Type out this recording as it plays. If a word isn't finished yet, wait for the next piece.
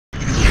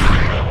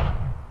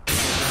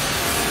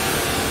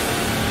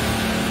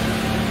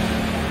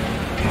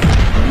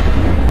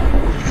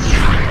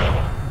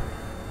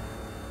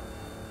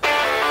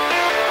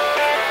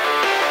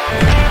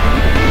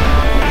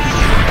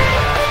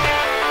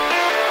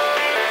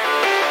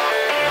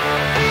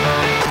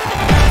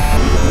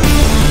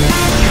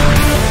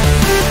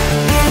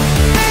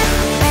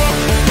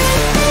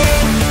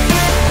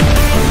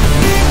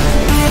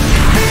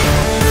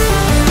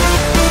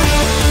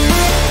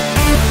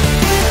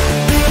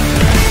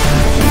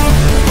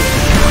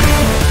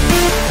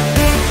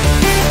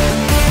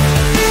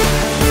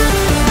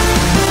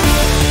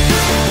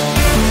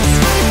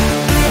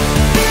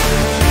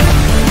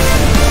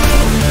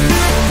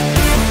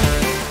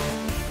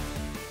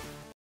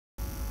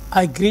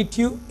I greet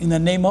you in the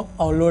name of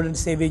our Lord and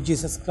Savior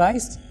Jesus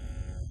Christ.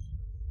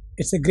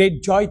 It's a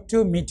great joy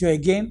to meet you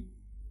again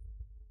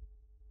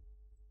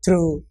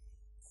through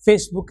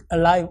Facebook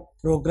Alive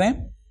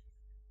program.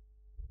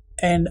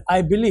 And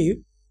I believe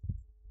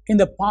in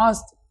the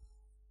past,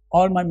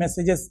 all my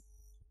messages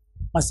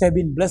must have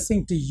been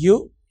blessing to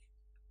you.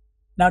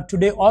 Now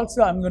today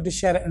also I'm going to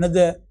share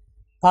another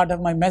part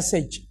of my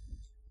message.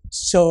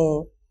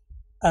 So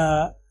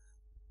I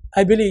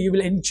believe you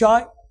will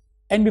enjoy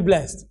and be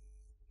blessed.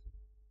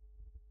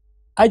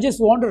 I just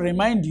want to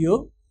remind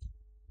you,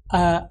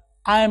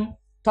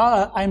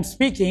 I'm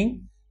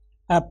speaking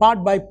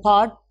part by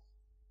part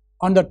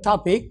on the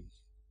topic,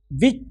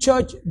 which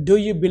church do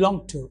you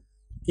belong to?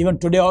 Even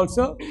today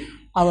also,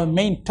 our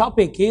main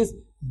topic is,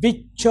 which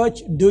church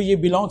do you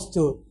belong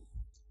to?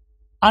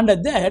 Under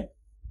that,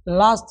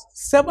 last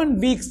 7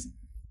 weeks,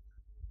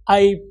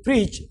 I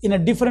preach in a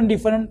different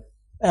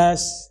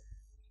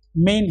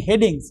main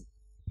headings.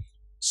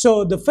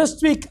 So the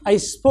first week I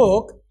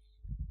spoke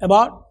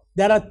about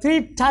there are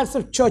 3 types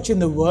of church in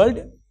the world.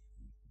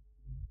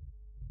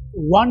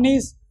 One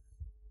is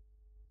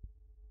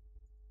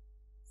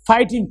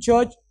fighting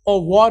church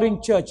or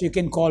warring church, you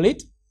can call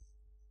it.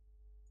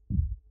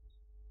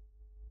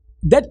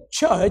 That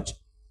church,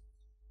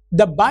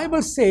 the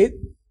Bible says,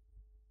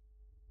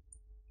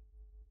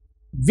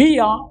 we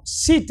are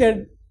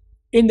seated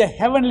in the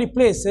heavenly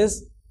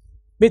places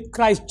with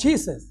Christ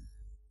Jesus.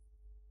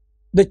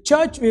 The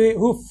church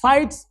who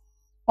fights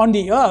on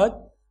the earth,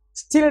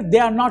 still they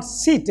are not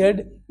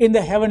seated in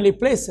the heavenly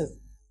places.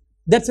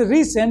 That's the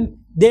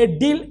reason they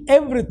deal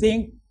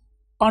everything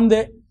on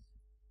the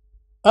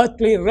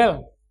earthly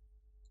realm,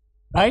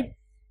 right?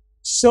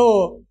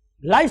 So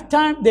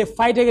lifetime they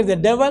fight against the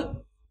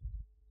devil,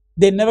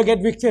 they never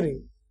get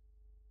victory,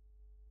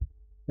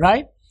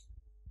 right?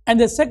 And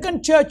the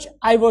second church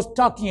I was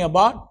talking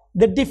about,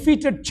 the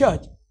defeated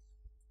church.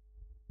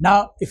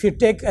 Now if you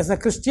take as a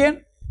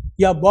Christian,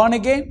 you are born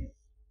again,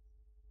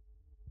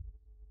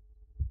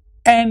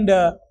 and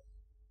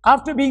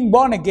after being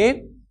born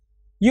again,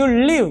 you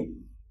live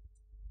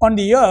on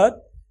the earth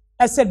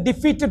as a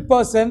defeated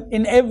person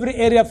in every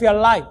area of your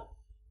life,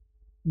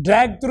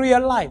 dragged through your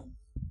life.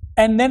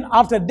 And then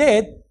after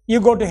death, you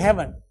go to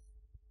heaven.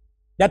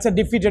 That's a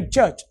defeated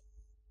church.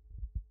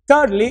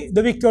 Thirdly,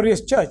 the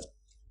victorious church.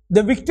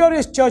 The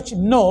victorious church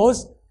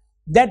knows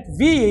that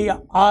we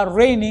are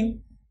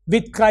reigning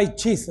with Christ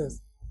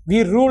Jesus.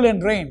 We rule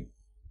and reign.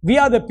 We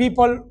are the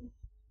people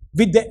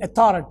with the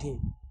authority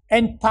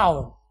and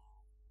power,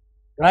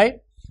 right?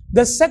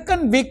 The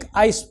second week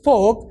I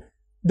spoke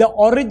the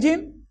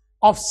origin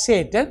of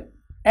Satan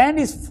and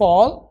his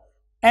fall,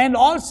 and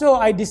also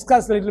I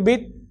discussed a little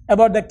bit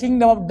about the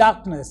kingdom of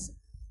darkness,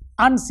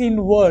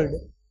 unseen world,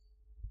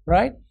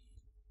 right?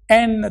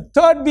 And the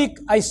third week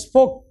I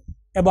spoke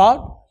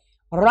about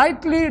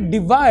rightly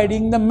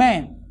dividing the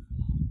man,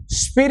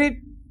 spirit,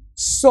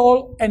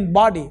 soul, and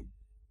body.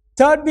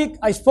 Third week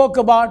I spoke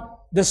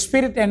about the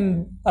spirit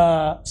and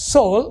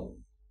soul.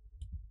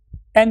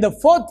 And the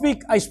fourth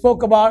week, I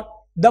spoke about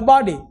the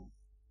body.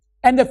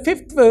 And the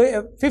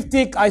fifth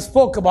week, I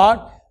spoke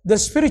about the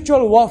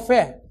spiritual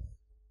warfare.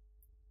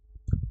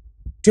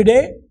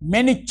 Today,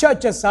 many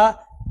churches are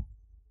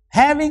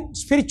having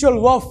spiritual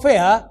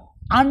warfare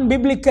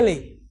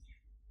unbiblically,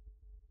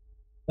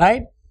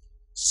 right?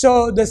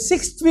 So the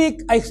sixth week,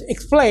 I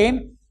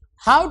explained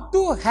how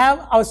to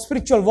have our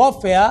spiritual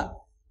warfare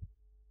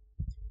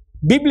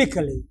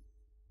biblically.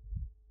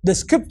 The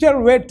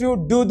scriptural way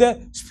to do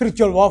the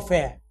spiritual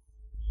warfare.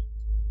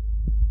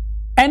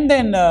 And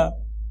then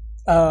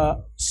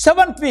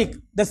seventh week,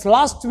 this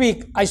last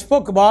week, I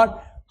spoke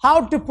about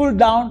how to pull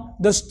down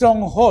the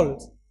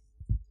strongholds,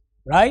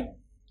 right?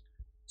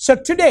 So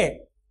today,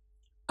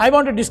 I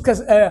want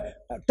to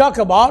talk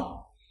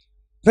about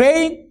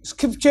praying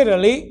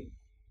scripturally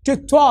to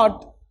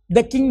thwart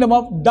the kingdom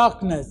of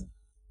darkness,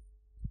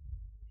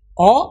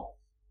 or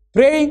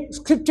praying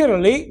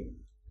scripturally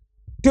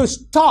to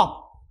stop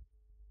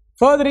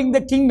furthering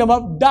the kingdom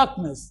of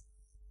darkness,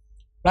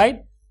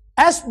 right?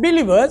 As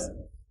believers,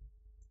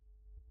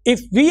 if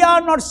we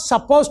are not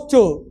supposed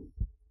to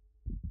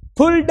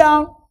pull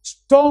down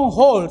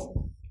strongholds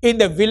in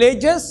the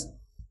villages,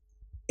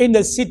 in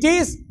the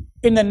cities,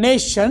 in the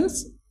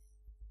nations,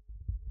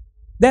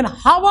 then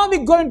how are we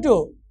going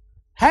to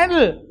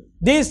handle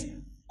this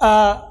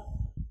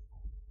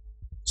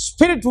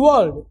spirit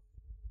world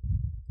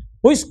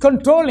which is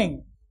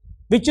controlling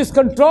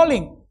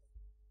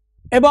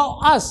about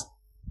us,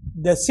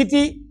 the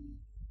city,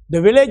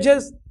 the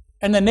villages,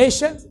 and the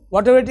nations,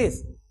 whatever it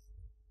is?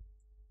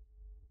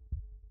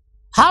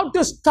 How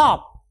to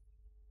stop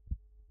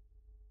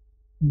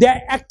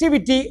their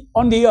activity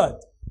on the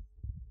earth,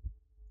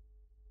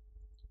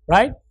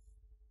 right?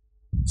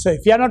 So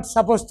if you are not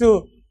supposed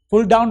to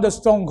pull down the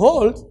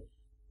strongholds,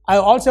 I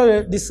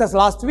also discussed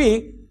last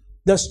week,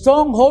 the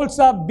strongholds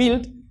are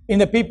built in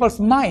the people's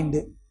mind,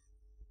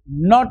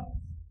 not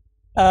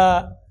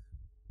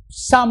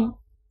some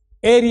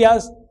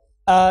areas,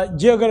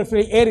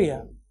 geographical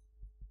area.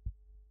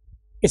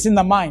 It's in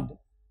the mind.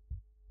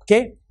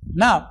 Okay?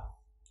 Now,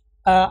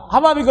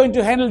 how are we going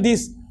to handle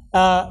this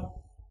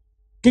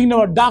kingdom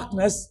of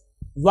darkness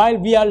while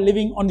we are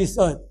living on this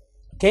earth?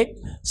 Okay,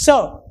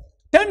 so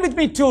turn with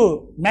me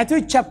to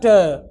Matthew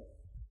chapter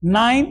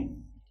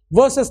 9,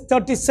 verses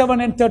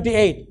 37 and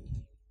 38.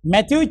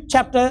 Matthew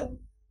chapter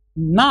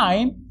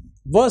 9,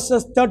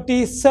 verses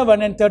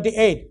 37 and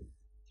 38.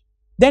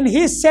 Then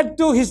he said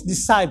to his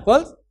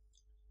disciples,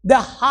 the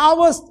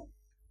harvest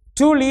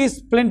truly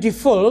is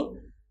plentiful,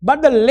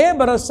 but the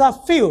laborers are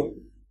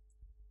few.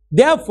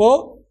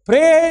 Therefore,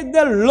 pray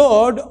the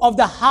Lord of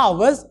the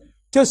harvest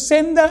to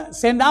send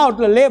out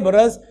the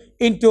laborers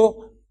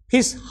into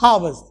his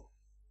harvest.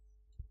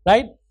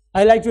 Right?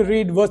 I like to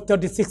read verse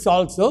 36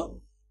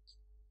 also.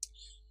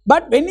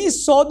 But when he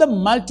saw the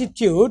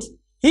multitudes,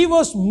 he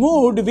was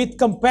moved with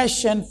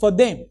compassion for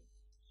them,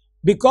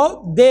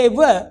 because they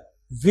were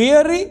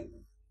weary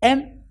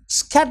and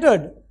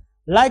scattered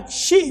like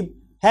sheep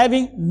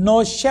having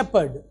no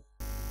shepherd.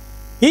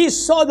 He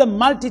saw the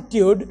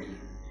multitude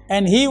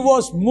and he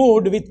was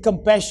moved with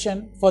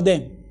compassion for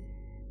them.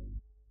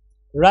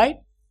 Right?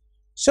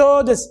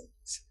 So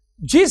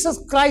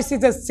Jesus Christ is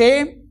the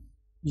same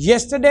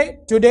yesterday,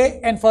 today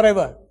and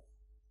forever.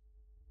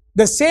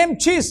 The same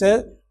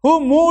Jesus who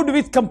moved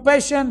with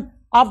compassion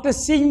after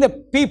seeing the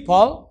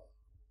people,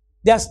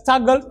 their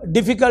struggle,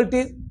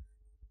 difficulties.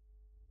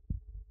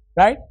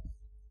 Right?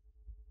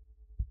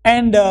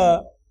 And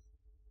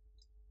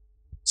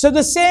so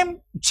the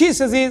same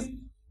Jesus is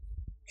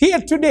here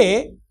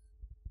today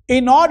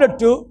in order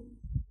to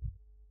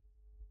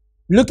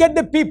look at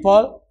the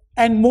people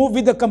and move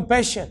with the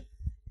compassion.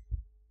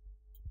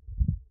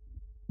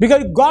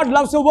 Because God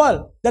loves the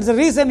world. That's the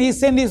reason he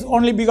sent his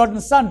only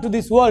begotten Son to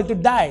this world to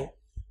die.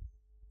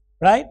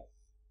 Right?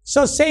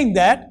 So saying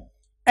that,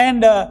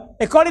 and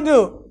according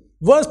to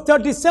verse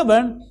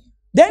 37,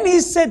 then he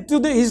said to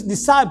his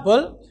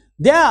disciple,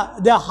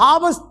 the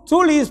harvest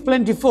truly is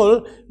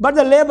plentiful, but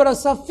the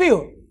laborers are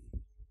few.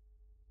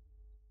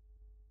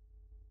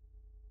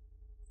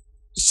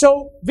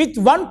 So with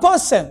one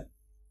person,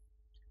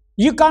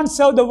 you can't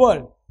serve the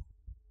world.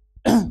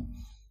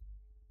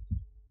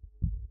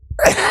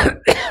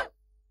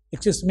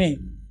 Excuse me.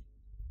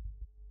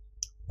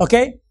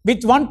 Okay?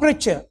 With one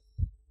preacher,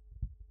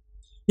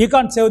 you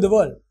can't save the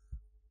world.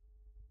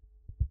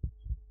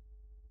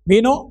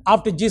 We know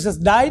after Jesus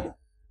died,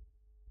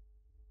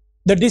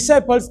 the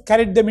disciples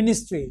carried the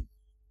ministry.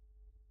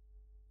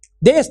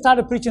 They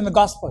started preaching the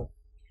gospel.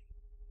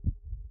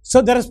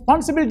 So the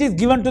responsibility is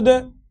given to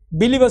the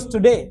believers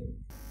today.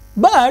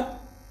 But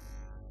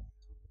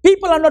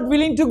people are not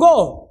willing to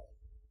go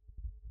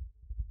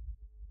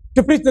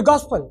to preach the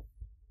gospel.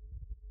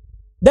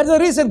 That's the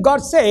reason God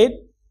said,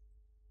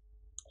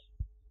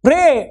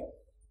 pray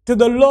to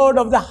the Lord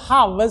of the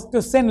harvest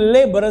to send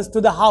laborers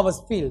to the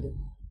harvest field.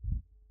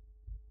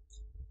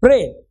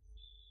 Pray.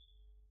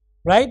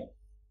 Right?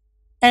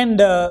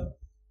 And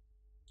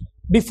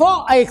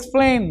before I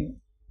explain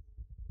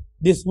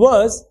this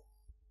verse,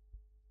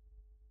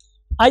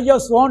 I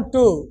just want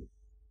to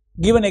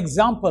give an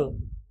example.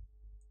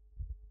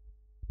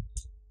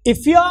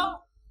 If you are,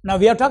 now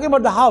we are talking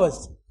about the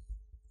harvest.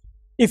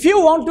 If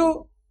you want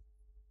to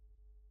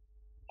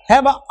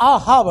have a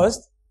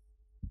harvest,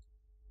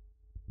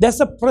 there's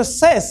a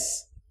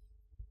process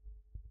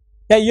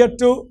that you have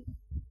to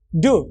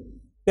do,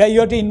 that you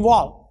have to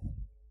involve.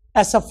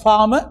 As a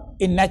farmer,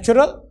 in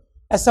natural,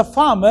 as a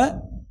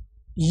farmer,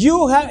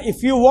 you have,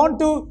 if you want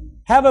to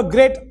have a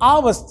great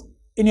harvest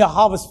in your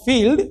harvest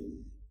field,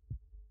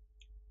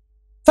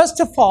 first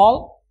of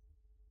all,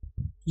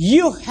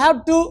 you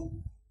have to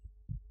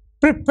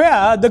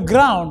prepare the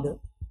ground.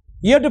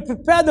 You have to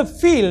prepare the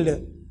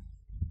field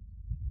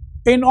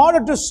in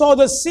order to sow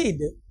the seed.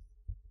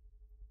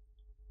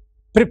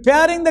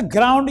 Preparing the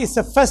ground is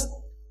the first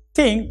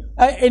thing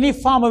any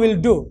farmer will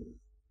do.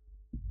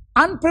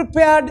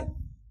 Unprepared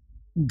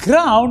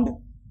ground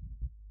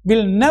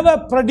will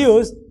never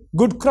produce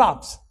good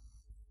crops.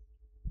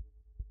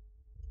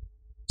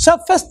 So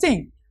first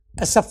thing,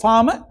 as a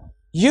farmer,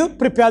 you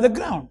prepare the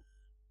ground.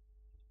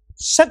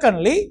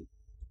 Secondly,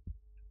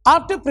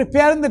 after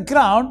preparing the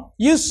ground,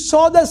 you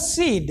sow the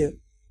seed.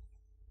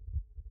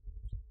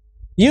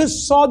 You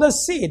sow the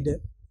seed.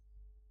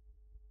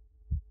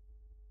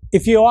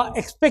 If you are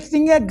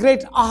expecting a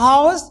great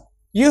harvest,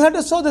 you have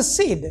to sow the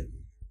seed.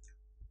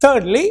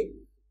 Thirdly,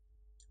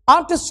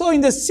 after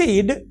sowing the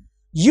seed,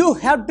 you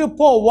have to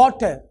pour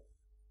water.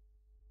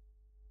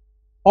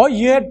 Or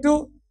you have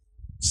to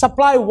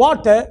supply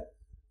water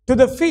to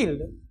the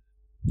field.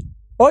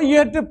 Or you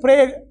have to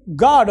pray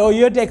God, or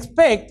you have to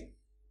expect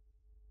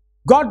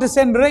God to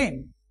send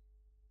rain.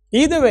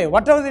 Either way,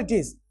 whatever it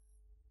is,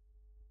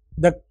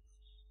 the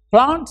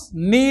plants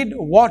need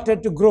water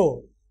to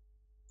grow.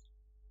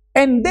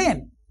 And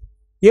then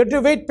you have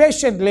to wait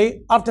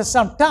patiently. After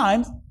some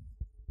time,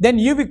 then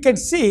you can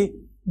see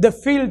the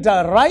fields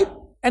are ripe,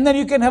 and then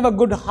you can have a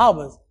good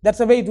harvest. That's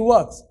the way it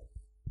works.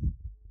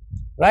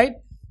 Right?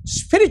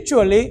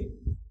 Spiritually,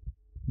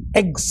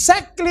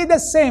 exactly the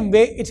same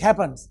way it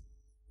happens.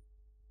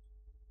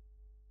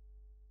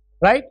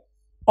 Right?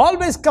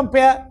 Always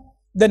compare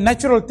the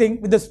natural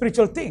thing with the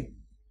spiritual thing.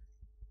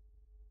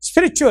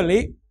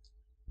 Spiritually,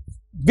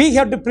 we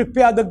have to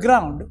prepare the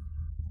ground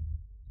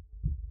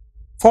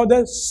for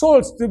the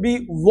souls to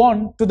be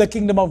won to the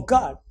kingdom of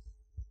God.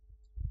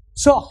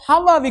 So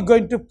how are we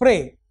going to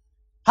pray?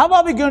 How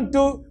are we going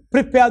to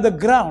prepare the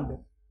ground?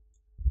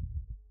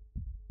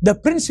 The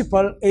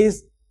principle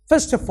is,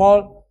 first of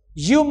all,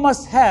 you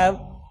must have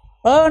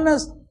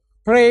earnest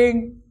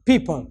praying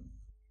people.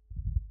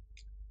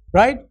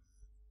 Right?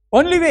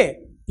 Only way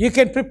you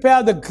can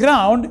prepare the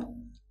ground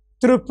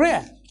through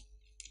prayer.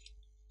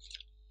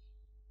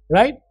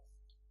 Right?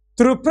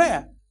 Through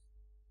prayer.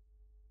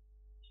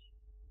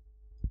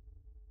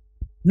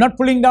 Not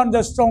pulling down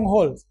the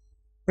strongholds.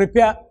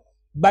 Prepare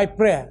by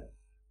prayer.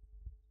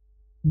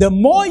 The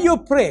more you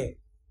pray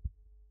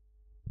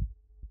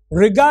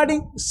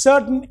regarding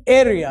certain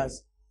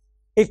areas,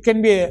 it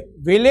can be a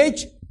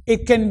village,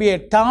 it can be a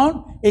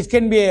town, it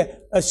can be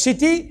a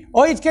city,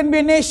 or it can be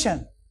a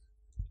nation.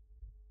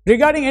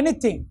 Regarding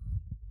anything,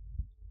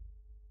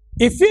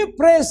 if you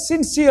pray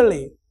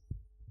sincerely,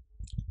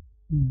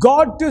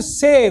 God to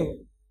save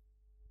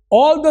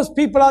all those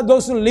people are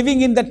those who are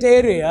living in that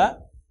area,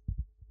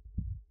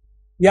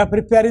 you are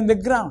preparing the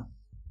ground.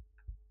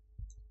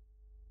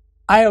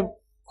 I have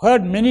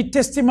heard many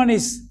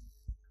testimonies,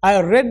 I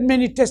have read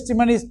many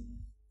testimonies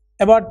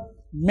about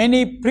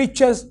many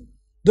preachers,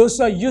 those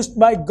who are used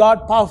by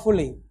God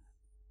powerfully.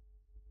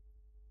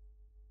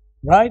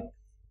 Right?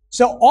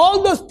 So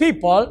all those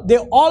people, they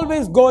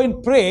always go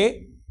and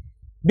pray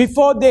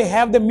before they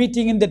have the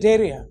meeting in that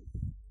area.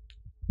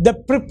 The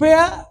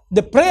prayer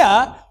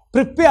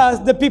prepares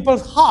the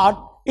people's heart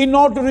in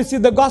order to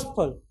receive the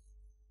gospel.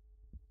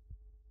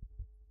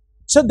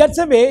 So that's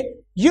the way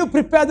you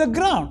prepare the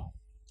ground.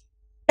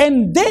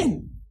 And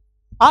then,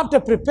 after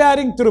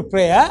preparing through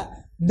prayer,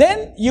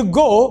 then you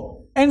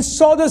go and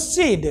sow the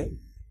seed,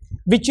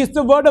 which is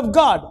the word of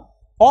God,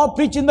 or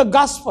preaching the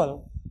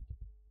gospel.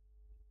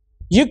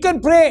 You can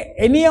pray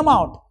any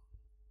amount,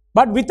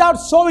 but without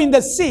sowing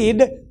the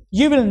seed,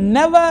 you will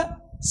never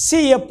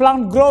see a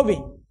plant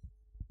growing.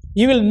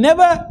 You will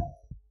never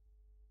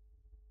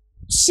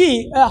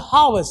see a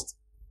harvest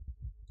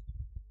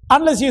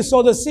unless you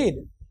sow the seed.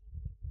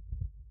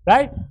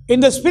 Right? In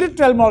the spirit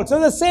realm also,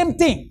 the same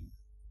thing.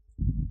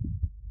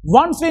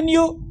 Once when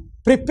you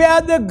prepare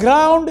the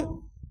ground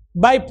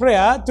by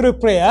prayer, through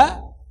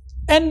prayer,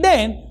 and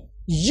then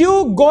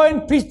you go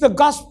and preach the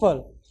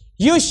gospel.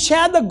 You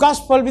share the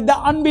gospel with the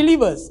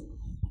unbelievers.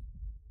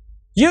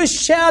 You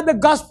share the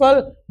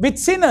gospel with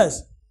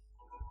sinners.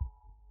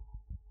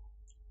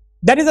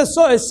 That is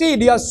a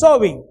seed you are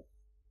sowing.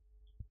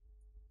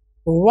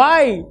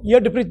 Why you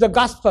have to preach the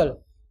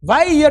gospel?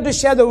 Why you have to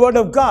share the word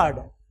of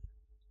God?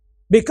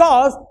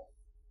 Because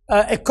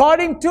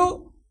according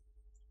to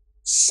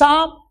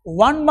Psalm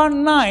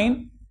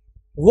 119,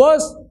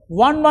 verse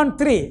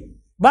 113,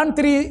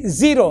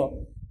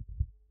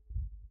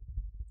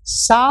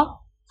 Psalm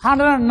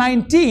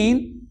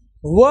 119,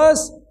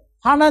 verse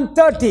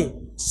 130,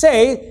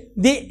 say,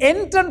 the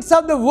entrance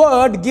of the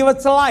word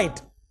giveth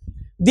light.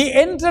 The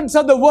entrance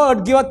of the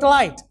word giveth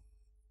light.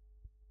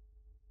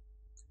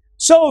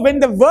 So when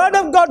the word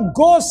of God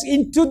goes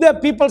into the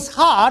people's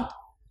heart,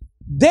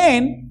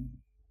 then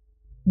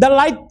the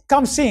light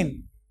comes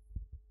in.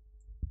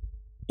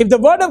 If the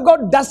word of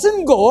God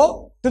doesn't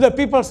go to the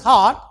people's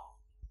heart,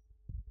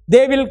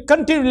 they will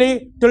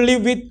continually to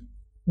live with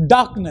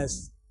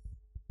darkness.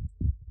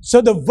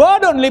 So the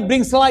word only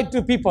brings light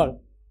to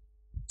people.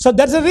 So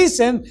that's the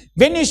reason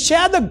when you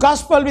share the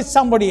gospel with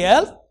somebody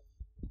else,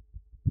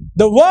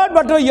 the word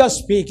whatever you are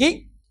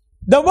speaking,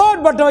 the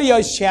word whatever you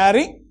are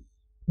sharing,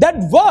 that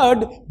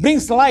word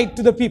brings light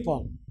to the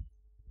people.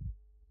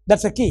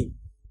 That's the key.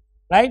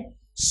 Right?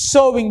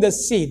 Sowing the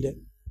seed.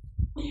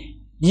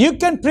 You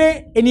can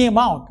pray any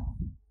amount,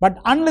 but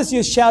unless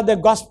you share the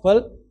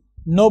gospel,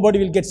 nobody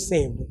will get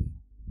saved.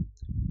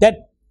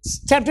 That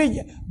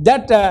strategy,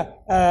 that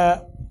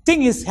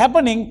thing is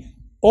happening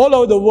all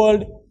over the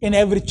world in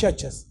every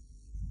churches.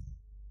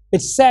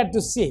 It's sad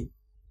to see.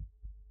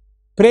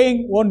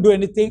 Praying won't do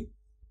anything,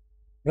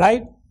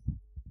 right?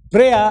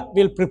 Prayer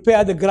will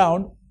prepare the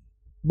ground,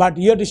 but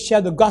you have to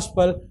share the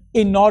gospel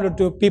in order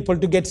to people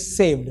to get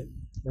saved,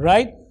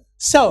 right?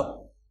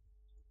 So,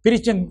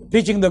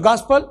 preaching the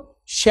gospel,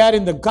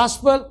 sharing the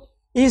gospel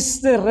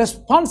is the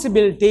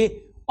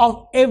responsibility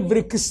of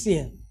every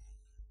Christian.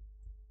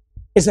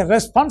 It's a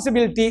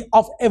responsibility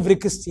of every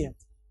Christian.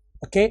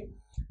 Okay?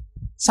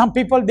 Some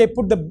people, they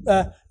put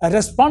the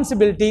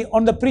responsibility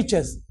on the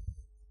preachers.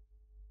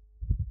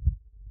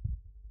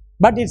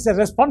 But it's a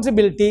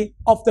responsibility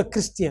of the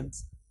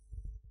Christians.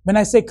 When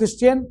I say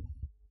Christian,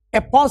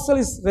 apostle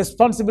is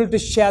responsible to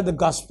share the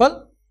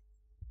gospel.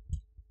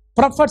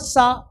 Prophets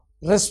are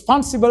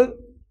responsible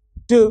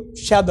to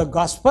share the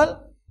gospel.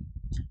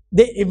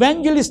 The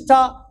evangelists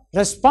are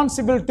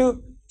responsible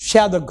to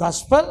share the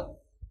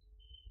gospel.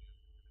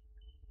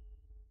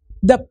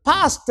 The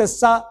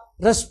pastors are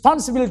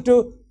responsible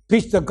to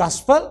preach the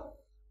gospel.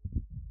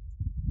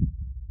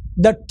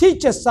 The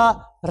teachers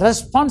are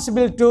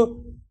responsible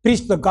to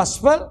preach the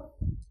gospel.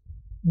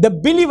 The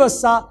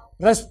believers are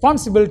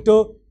responsible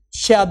to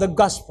share the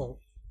gospel.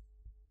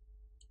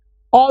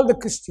 All the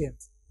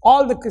Christians,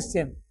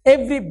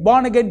 every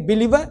born-again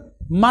believer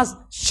must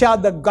share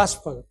the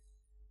gospel.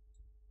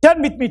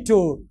 Turn with me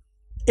to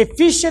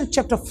Ephesians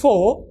chapter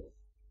 4.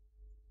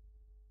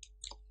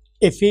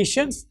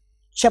 Ephesians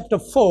chapter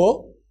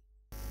 4,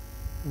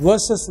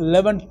 verses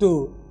 11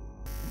 to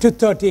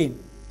 13.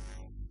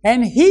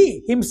 And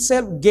he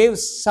himself gave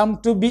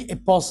some to be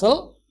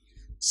apostles,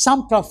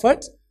 some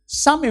prophets,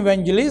 some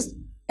evangelists,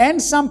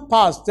 and some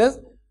pastors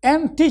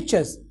and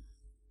teachers,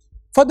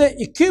 for the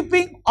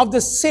equipping of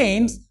the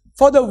saints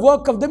for the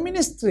work of the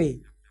ministry,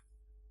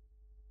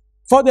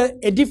 for the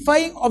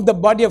edifying of the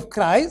body of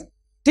Christ,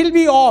 till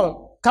we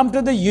all come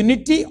to the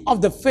unity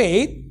of the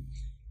faith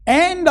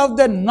and of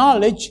the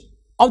knowledge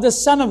of the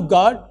Son of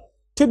God,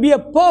 to be a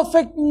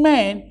perfect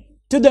man,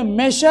 to the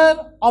measure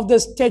of the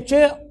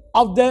stature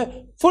of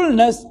the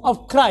fullness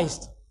of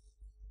Christ.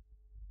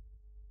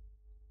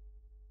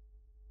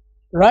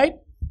 Right?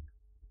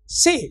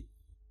 See,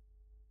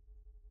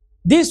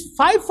 these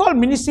fivefold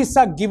ministries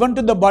are given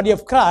to the body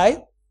of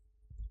Christ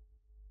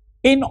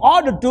in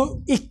order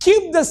to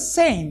equip the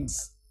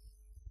saints.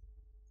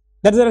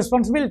 That is the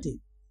responsibility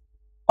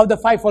of the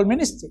fivefold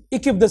ministry.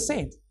 Equip the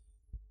saints.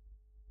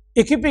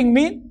 Equipping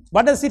means,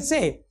 what does it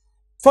say?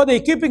 For the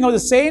equipping of the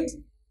saints,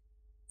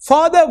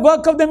 for the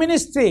work of the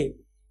ministry.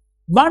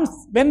 Once,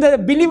 when the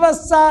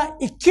believers are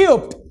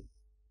equipped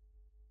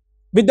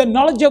with the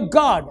knowledge of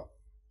God,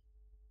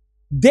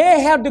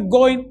 they have to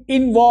go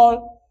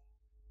involved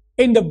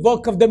in the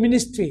work of the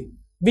ministry,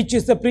 which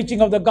is the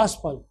preaching of the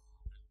gospel.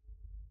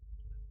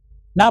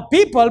 Now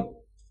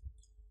people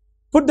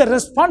put the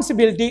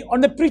responsibility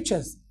on the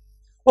preachers.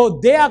 Oh,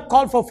 they are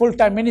called for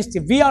full-time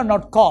ministry. We are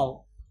not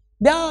called.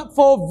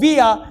 Therefore, we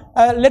are,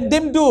 let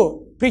them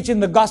do preaching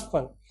the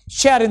gospel,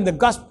 sharing the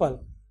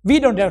gospel. We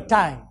don't have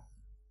time.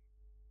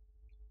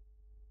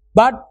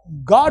 But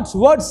God's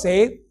word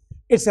says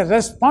it's a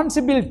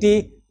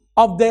responsibility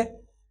of the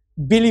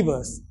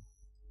believers.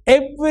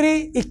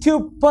 Every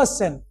equipped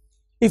person,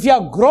 if you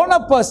are a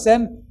grown-up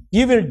person,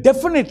 you will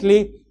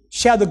definitely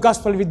share the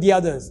gospel with the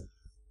others.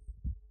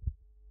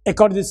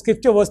 According to the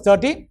scripture, verse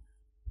 13,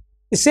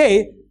 it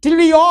says, till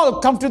we all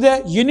come to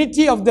the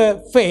unity of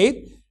the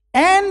faith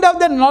and of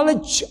the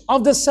knowledge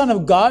of the Son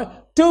of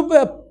God, to be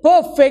a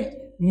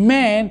perfect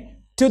man,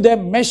 to the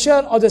measure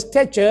of the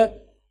stature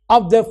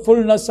of the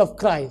fullness of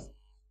Christ.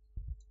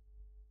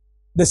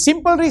 The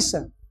simple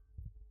reason,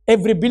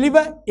 every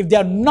believer, if they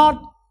are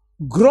not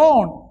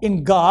grown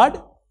in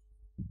God,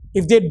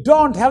 if they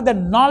don't have the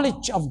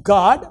knowledge of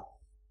God,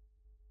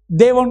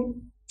 they won't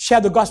share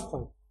the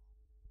gospel.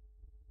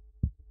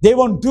 They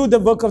won't do the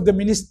work of the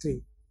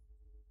ministry.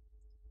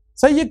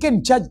 So you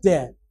can judge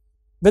there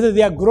whether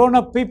they are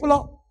grown-up people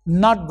or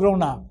not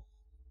grown-up.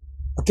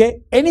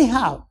 Okay?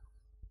 Anyhow,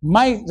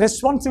 my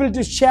responsibility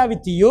to share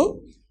with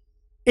you,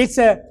 it's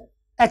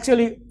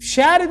actually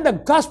sharing the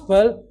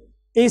gospel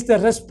is the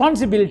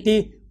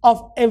responsibility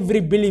of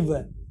every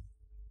believer.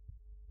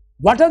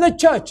 What are the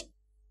church?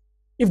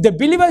 If the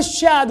believers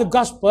share the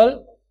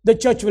gospel, the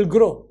church will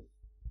grow.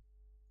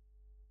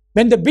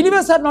 When the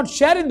believers are not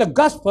sharing the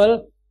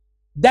gospel,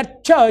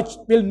 that church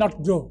will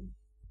not grow.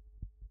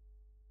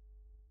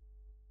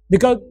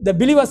 Because the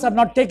believers are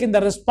not taking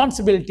the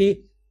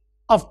responsibility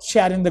of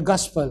sharing the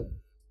gospel.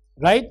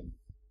 Right?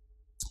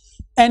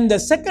 And the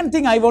second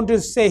thing I want to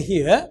say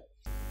here,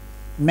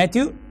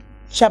 Matthew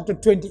chapter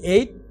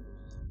 28,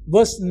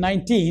 verse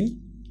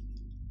 19,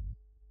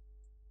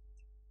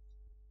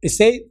 it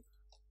says,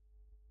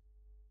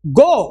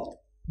 go,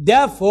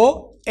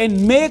 therefore,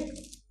 and make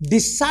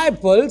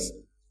disciples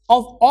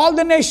of all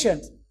the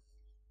nations,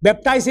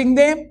 baptizing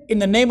them in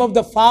the name of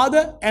the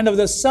Father and of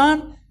the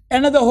Son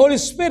and of the Holy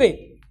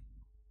Spirit.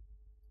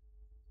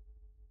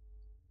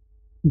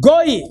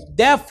 Go ye,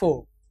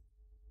 therefore,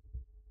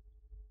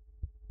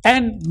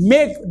 and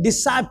make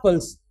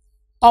disciples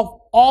of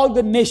all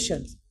the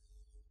nations.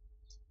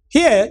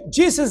 Here,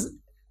 Jesus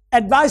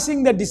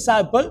advising the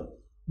disciple,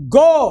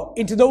 go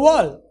into the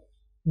world.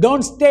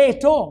 Don't stay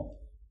at home.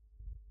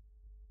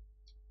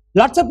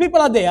 Lots of people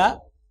are there.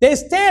 They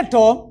stay at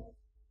home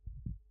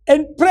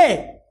and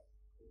pray.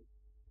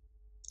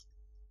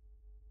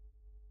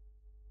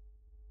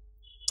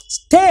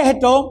 Stay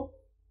at home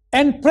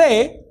and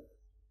pray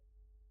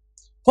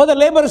for the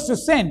laborers to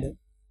send.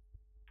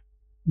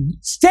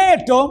 Stay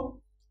at home,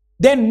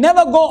 they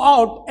never go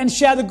out and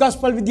share the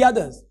gospel with the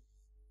others.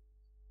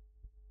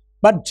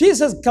 But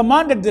Jesus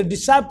commanded the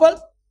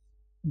disciples,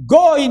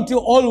 go into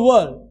all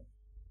world.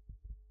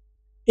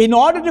 In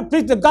order to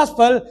preach the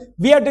gospel,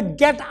 we have to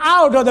get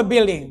out of the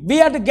building. We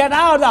have to get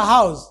out of the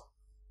house.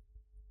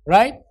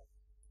 Right?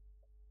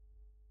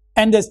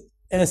 And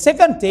the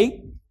second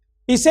thing,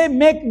 he said,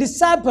 make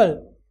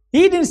disciple.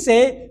 He didn't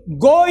say,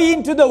 go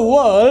into the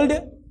world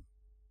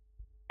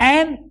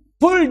and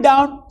pull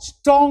down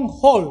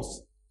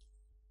strongholds.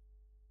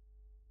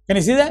 Can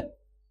you see that?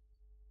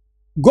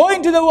 Go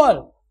into the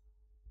world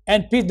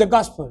and preach the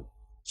gospel.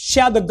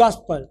 Share the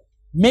gospel.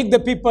 make the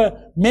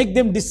people, make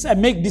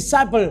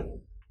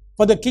disciple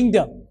for the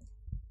kingdom.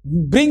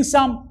 Bring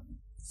some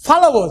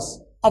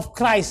followers of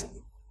Christ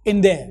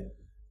in there.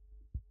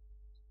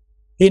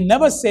 He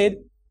never said,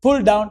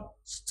 pull down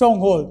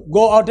stronghold.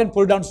 Go out and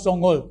pull down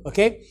stronghold.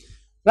 Okay?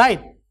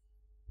 Right.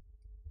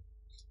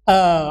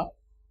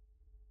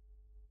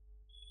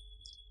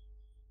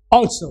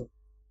 Also,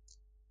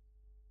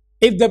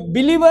 if the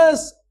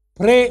believers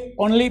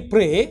only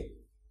pray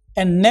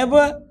and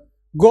never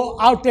go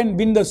out and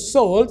win the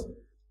souls,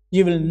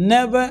 you will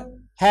never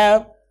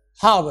have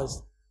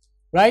harvest.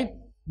 Right?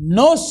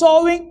 No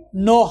sowing,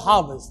 no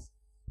harvest.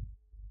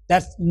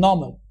 That's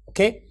normal.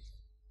 Okay?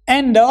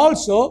 And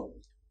also,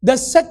 the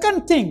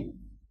second thing,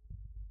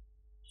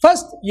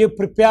 first you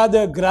prepare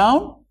the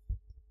ground.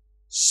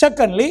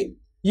 Secondly,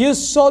 you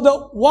sow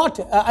the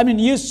water.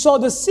 You sow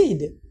the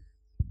seed.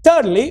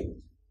 Thirdly,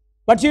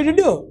 what you have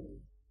to do?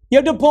 You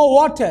have to pour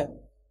water.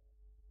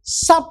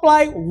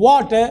 Supply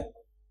water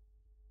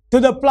to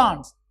the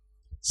plants.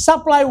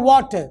 Supply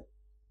water.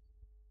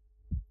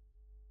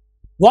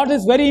 Water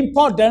is very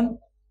important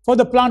for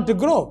the plant to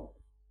grow.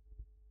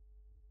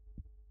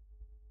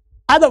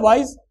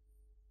 Otherwise,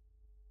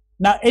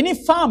 now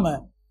any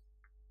farmer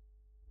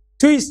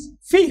to his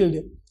field,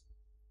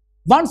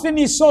 once when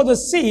he sow the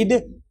seed,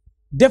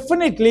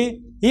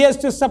 definitely he has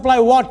to supply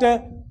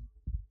water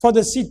for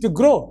the seed to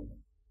grow.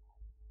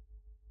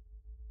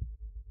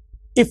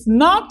 If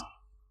not,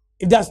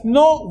 if there's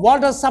no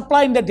water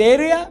supply in that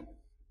area,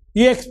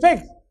 you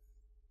expect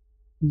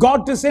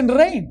God to send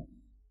rain.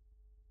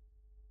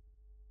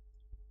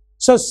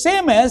 So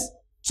same as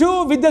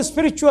true with the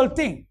spiritual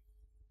thing.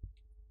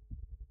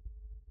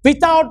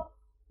 Without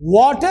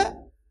water,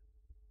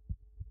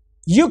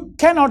 you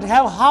cannot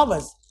have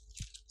harvest.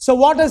 So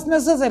water is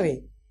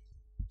necessary.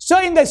 So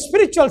in the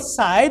spiritual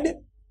side,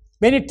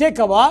 when you take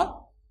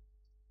about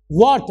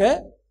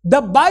water,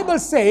 the Bible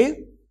says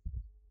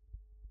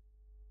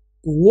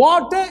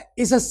water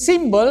is a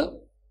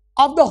symbol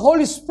of the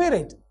Holy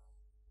Spirit.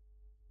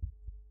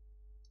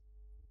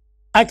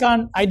 I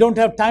don't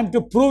have time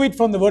to prove it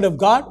from the Word of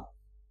God,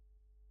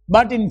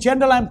 but in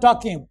general I'm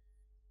talking.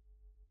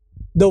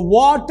 The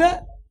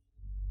water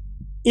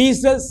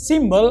is a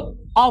symbol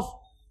of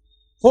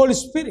Holy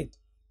Spirit.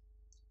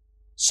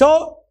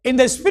 So in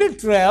the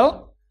spirit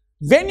realm,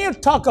 when you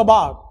talk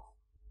about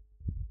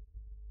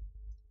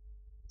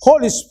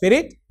Holy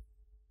Spirit,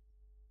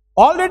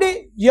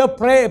 already you have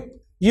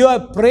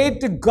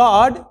prayed to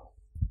God,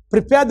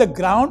 prepare the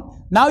ground,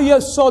 now you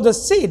have sown the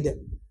seed.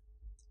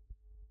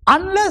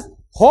 Unless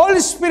Holy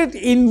Spirit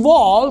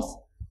involves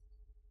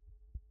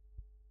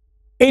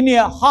in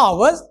your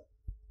harvest,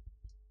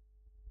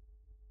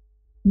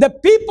 the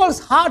people's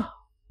heart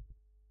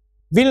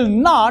will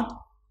not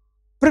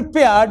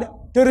prepared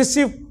to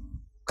receive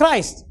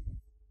Christ.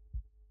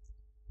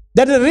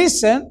 That is the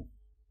reason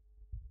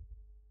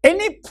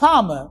any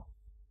farmer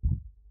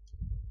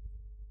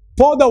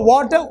pour the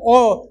water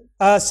or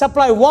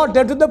supply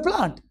water to the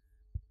plant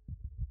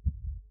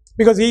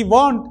because he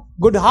wants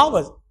good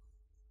harvest.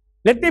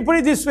 Let me put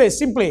it this way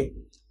simply.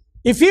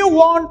 If you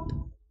want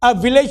a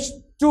village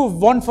to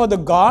want for the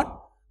God,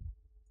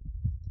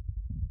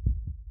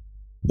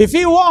 if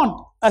you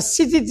want a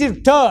city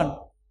to turn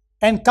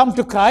and come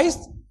to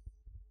Christ,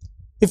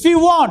 if you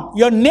want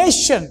your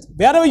nation,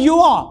 wherever you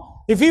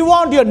are, if you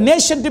want your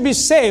nation to be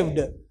saved,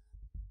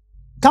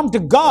 come to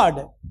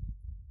God.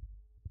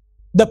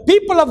 The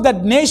people of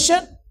that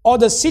nation or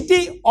the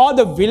city or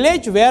the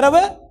village,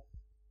 wherever,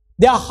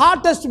 their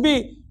heart has to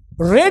be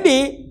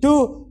ready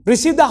to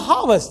receive the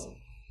harvest.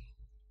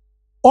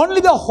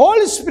 Only the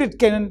Holy Spirit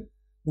can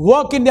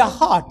work in their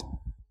heart.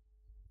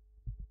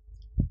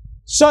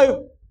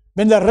 So,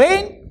 when the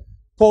rain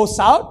pours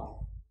out,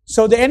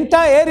 so the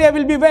entire area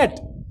will be wet.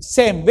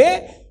 Same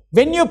way,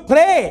 when you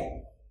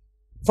pray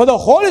for the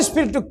Holy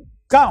Spirit to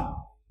come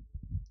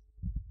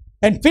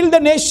and fill the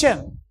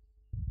nation,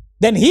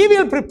 then He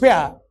will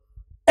prepare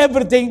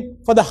everything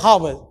for the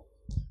harvest.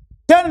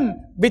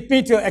 Turn with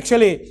me to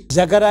actually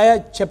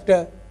Zechariah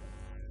chapter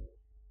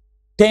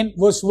 10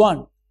 verse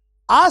 1.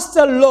 Ask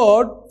the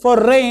Lord for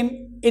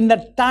rain in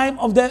the time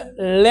of the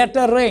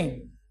latter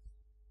rain.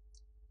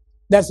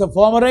 There's a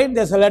former rain,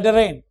 there's a latter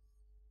rain.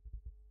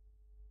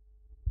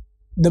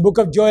 The book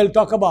of Joel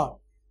talk about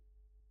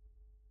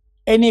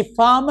any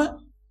farmer,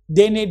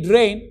 they need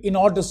rain in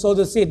order to sow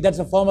the seed. That's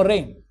a former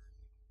rain.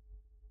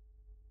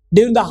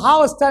 During the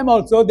harvest time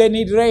also, they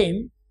need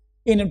rain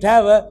in order to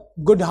have a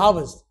good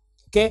harvest.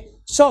 Okay.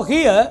 So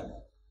here,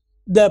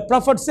 the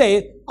prophet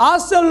says,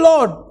 ask the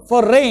Lord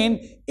for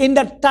rain in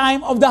the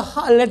time of the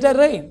latter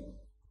rain.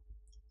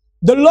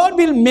 The Lord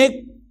will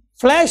make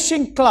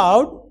flashing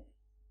cloud.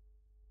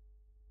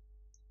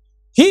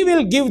 He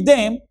will give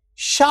them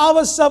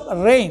showers of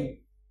rain,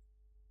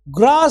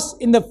 grass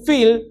in the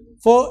field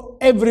for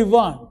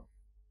everyone.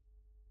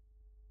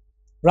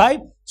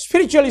 Right?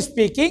 Spiritually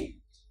speaking,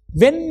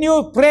 when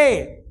you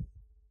pray,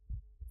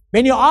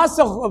 when you ask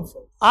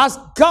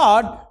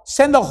God,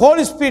 send the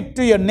Holy Spirit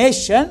to your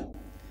nation,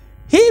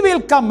 He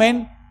will come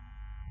and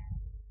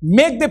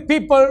make the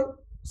people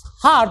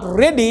heart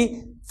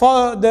ready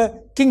for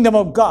the kingdom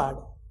of God.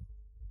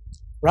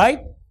 Right?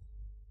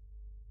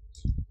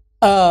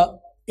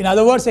 In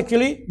other words,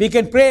 actually, we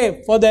can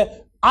pray for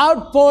the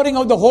outpouring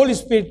of the Holy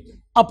Spirit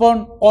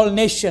upon all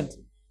nations.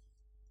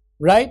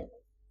 Right?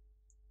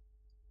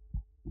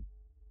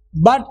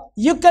 But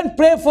you can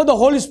pray for the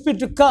Holy Spirit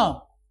to come,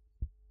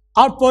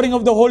 outpouring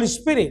of the Holy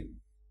Spirit.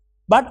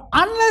 But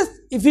unless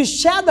if you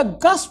share the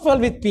gospel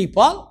with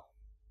people,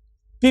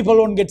 people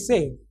won't get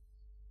saved.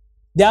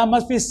 There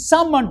must be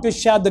someone to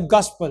share the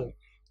gospel,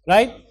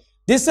 right?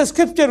 This is a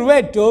scripture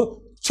way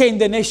to change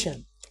the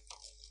nation.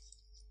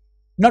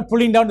 Not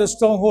pulling down the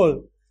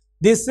stronghold.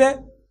 This is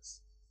a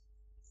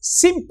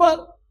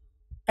simple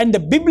and the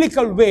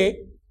biblical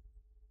way,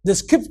 the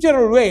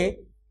scriptural way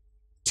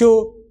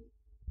to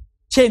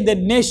change the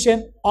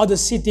nation or the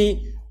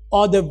city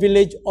or the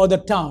village or the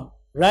town,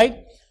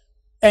 right?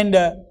 And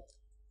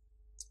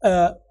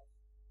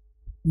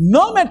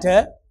no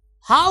matter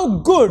how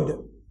good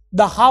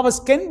the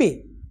harvest can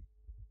be,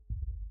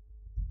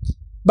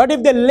 but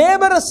if the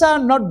laborers are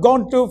not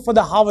gone for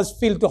the harvest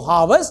field to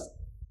harvest,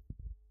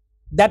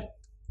 that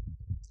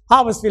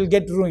harvest will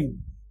get ruined.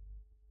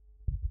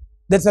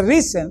 That's the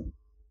reason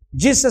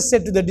Jesus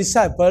said to the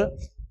disciple,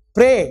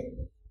 pray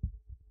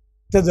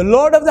to the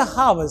Lord of the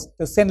harvest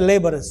to send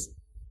laborers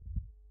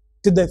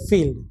to the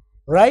field,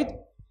 right?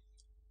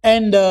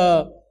 And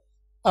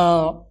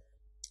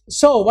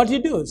so what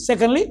you do?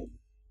 Secondly,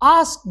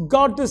 ask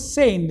God to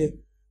send,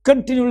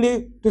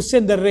 continually to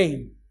send the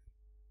rain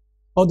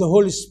of the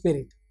Holy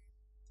Spirit.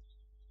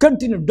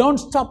 Continue, don't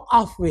stop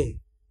halfway.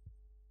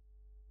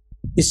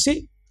 You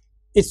see,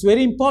 it's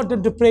very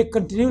important to pray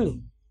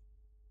continually.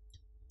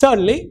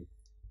 Thirdly,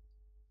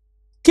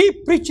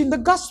 keep preaching the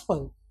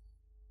gospel.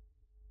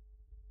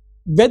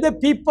 Whether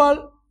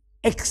people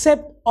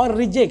accept or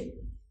reject,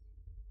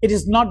 it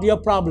is not your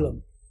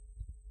problem.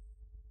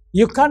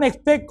 You can't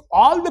expect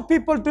all the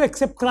people to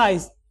accept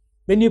Christ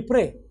when you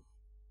pray.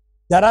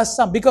 There are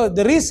some, because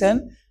the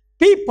reason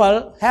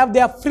people have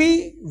their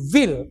free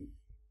will,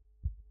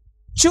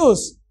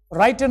 choose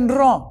right and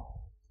wrong.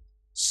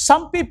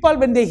 Some people,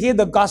 when they hear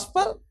the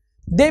gospel,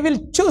 they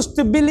will choose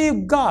to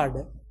believe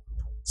God.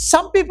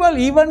 Some people,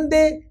 even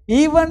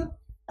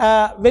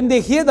when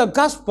they hear the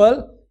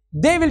gospel,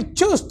 they will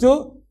choose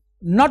to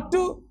not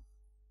to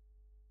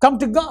come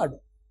to God.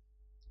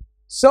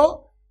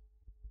 So,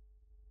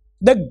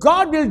 the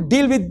God will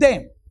deal with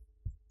them.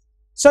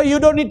 So, you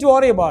don't need to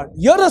worry about it.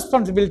 Your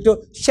responsibility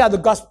to share the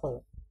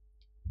gospel.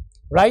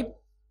 Right?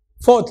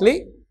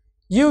 Fourthly,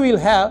 you will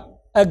have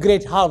a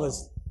great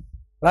harvest.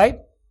 Right?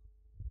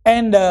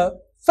 And 1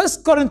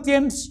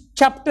 Corinthians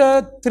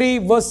chapter 3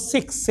 verse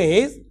 6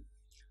 says,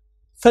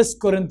 1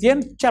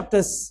 Corinthians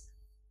chapter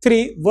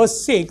 3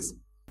 verse 6,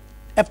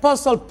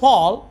 Apostle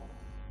Paul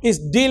is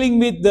dealing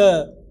with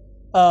the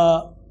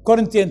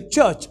Corinthian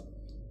church.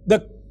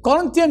 The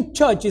Corinthian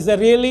church is a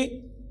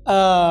really,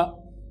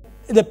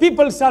 the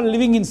people are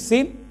living in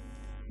sin.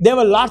 There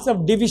were lots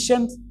of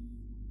divisions,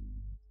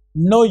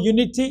 no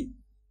unity.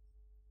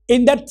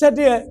 In that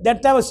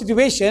type of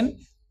situation,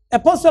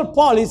 Apostle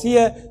Paul is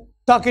here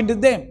talking to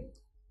them.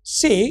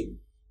 See,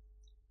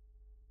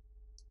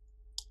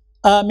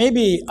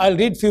 maybe I'll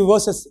read a few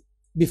verses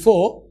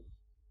before.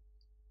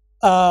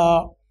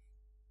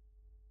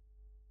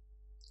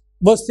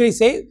 Verse 3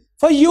 says,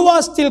 for you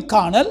are still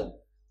carnal,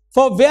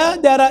 for where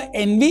there are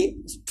envy,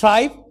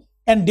 strife,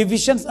 and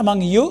divisions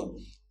among you,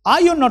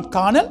 are you not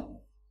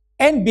carnal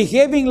and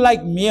behaving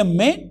like mere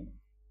men?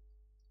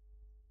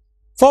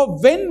 For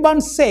when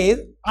one says,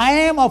 I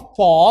am of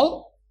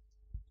Paul,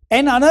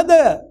 and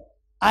another,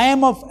 I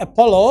am of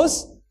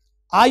Apollos,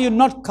 are you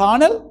not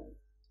carnal?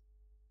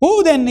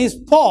 Who then is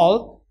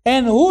Paul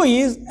and who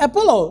is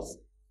Apollos?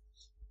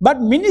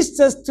 But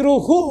ministers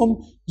through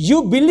whom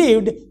you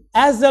believed,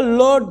 as the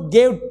Lord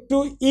gave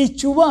to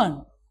each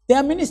one. They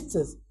are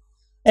ministers.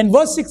 And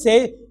verse 6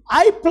 says,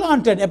 I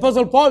planted,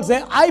 Apostle Paul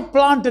says, I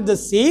planted the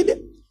seed,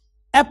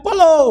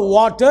 Apollo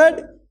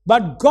watered,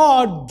 but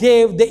God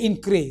gave the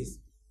increase.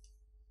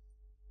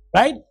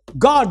 Right?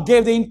 God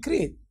gave the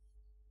increase.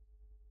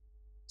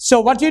 So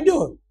what you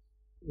do?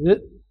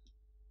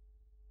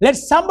 Let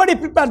somebody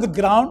prepare the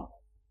ground.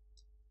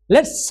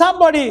 Let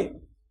somebody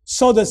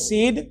sow the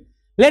seed.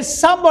 Let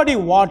somebody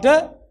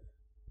water.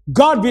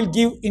 God will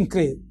give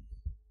increase.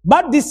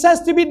 But this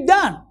has to be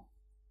done.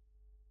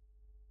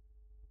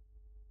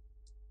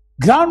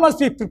 Ground must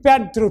be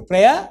prepared through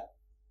prayer.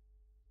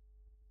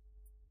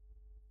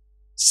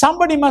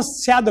 Somebody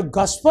must share the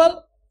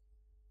gospel.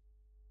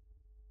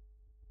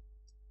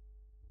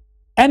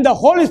 And the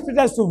Holy Spirit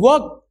has to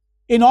work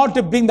in order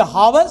to bring the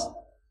harvest.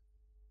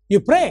 You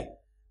pray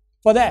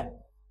for that.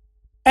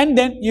 And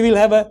then you will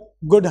have a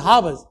good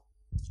harvest.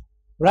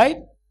 Right?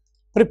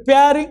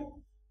 Preparing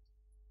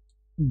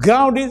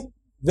ground is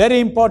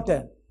very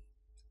important.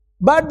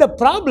 But the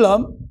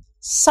problem,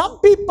 some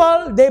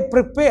people, they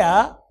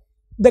prepare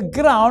the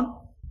ground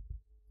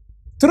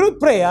through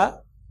prayer,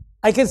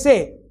 I can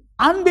say,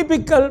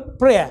 unbiblical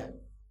prayer.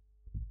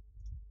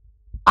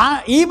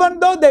 Even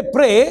though they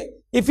pray,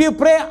 if you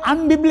pray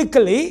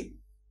unbiblically,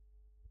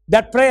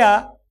 that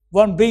prayer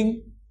won't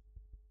bring,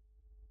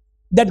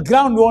 that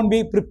ground won't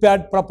be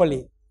prepared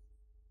properly.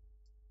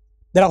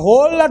 There are a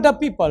whole lot of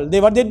people,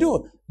 what they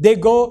do, they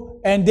go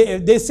and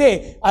they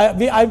say,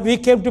 we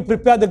came to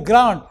prepare the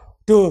ground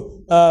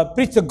to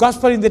preach the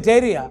gospel in that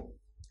area.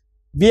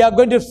 We are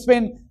going to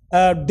spend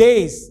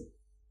days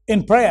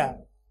in prayer.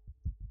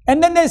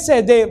 And then they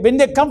say, when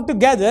they come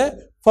together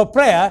for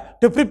prayer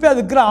to prepare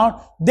the ground,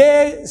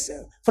 they,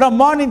 from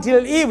morning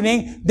till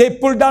evening, they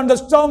pull down the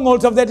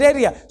strongholds of that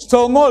area.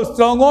 Stronghold,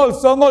 stronghold,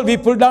 stronghold. We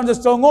pull down the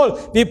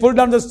stronghold. We pull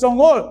down the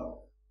stronghold.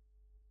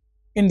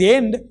 In the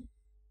end,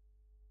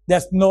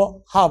 there's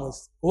no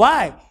harvest.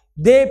 Why?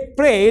 They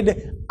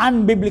prayed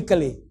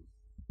unbiblically.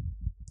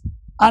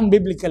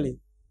 Unbiblically.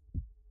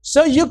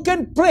 So you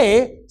can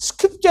pray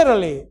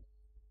scripturally.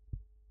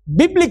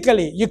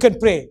 Biblically, you can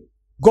pray.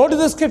 Go to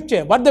the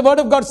scripture, what the word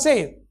of God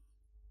says.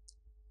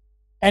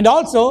 And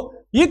also,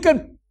 you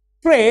can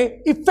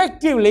pray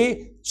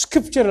effectively,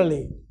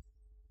 scripturally.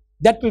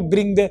 That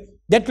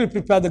will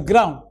prepare the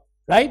ground,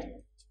 right?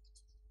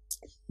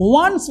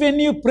 Once when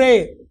you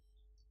pray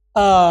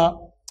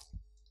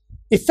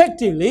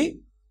effectively,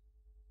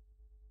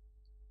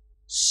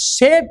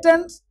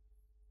 Satan's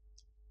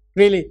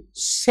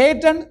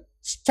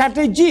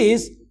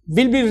strategies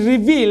will be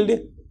revealed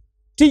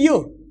to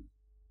you,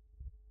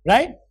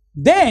 right?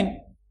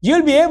 Then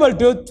you'll be able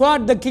to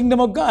thwart the kingdom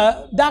of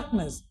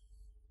darkness.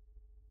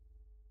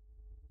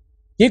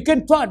 You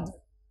can thwart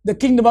the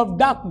kingdom of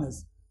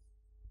darkness.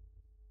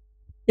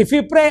 If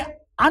you pray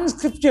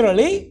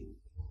unscripturally,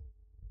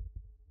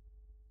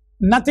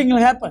 nothing will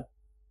happen.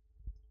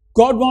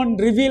 God won't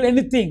reveal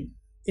anything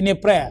in a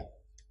prayer,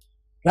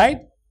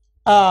 right?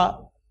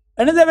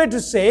 Another way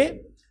to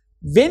say,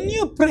 when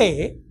you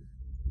pray,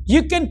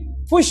 you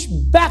can push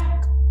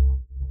back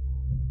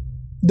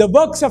the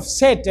works of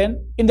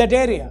Satan in that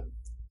area.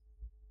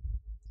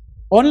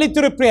 Only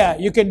through prayer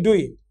you can do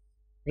it,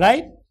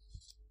 right?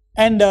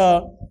 And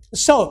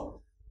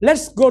so,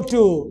 let's go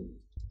to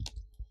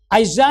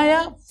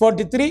Isaiah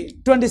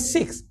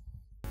 43:26.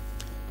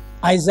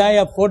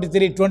 Isaiah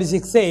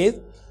 43:26 says,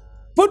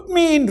 "Put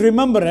me in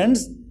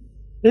remembrance,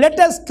 let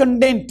us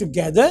contend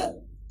together,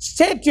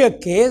 state your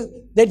case,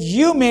 that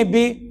you may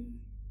be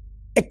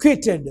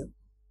acquitted."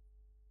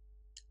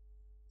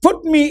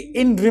 Put me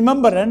in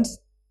remembrance,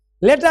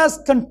 let us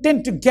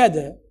contend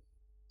together,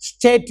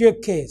 state your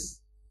case.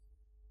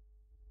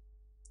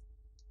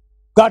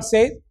 God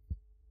says,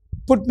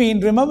 put me in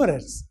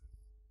remembrance.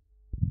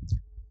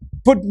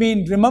 Put me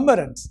in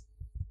remembrance.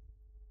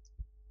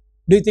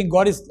 Do you think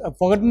God is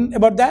forgotten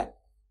about that?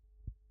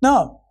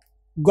 No,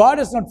 God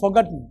is not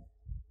forgotten.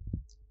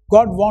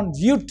 God wants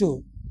you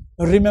to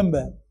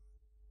remember.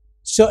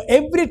 So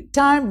every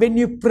time when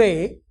you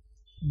pray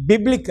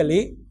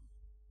biblically,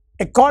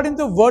 according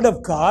to the word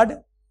of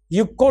God,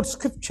 you quote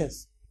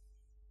scriptures.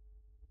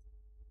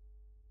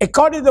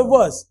 According to the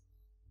verse,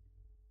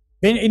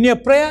 when in your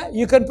prayer,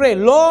 you can pray,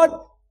 Lord,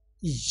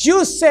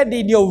 you said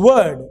in your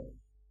word,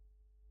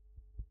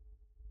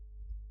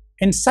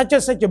 in such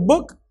and such a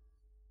book,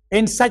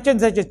 in such and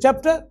such a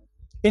chapter,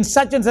 in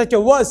such and such a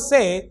verse,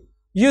 say,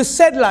 you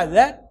said like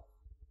that,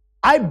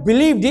 I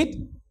believed it,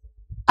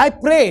 I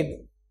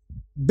prayed,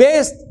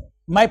 based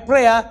my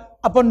prayer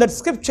upon that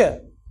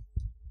scripture.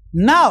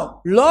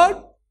 Now, Lord,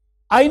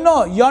 I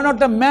know you are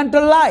not a man to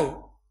lie.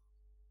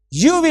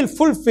 You will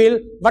fulfill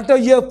whatever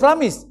you have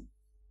promised.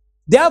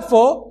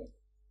 Therefore,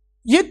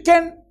 you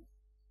can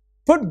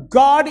put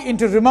God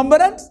into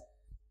remembrance,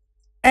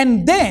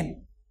 and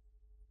then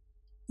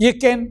you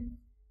can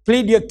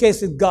plead your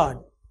case with God.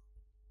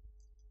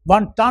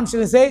 One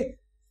translation say,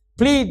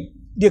 plead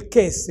your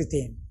case with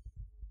Him.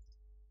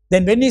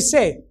 Then when you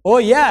say, oh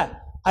yeah,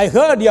 I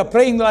heard you are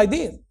praying like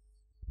this.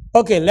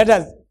 Okay, let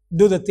us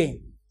do the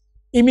thing.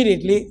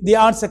 Immediately the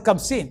answer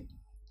comes in.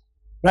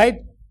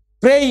 Right?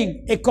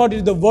 Praying according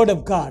to the word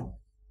of God.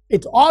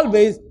 It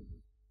always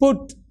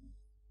put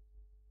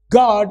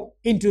God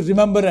into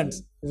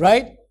remembrance.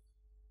 Right?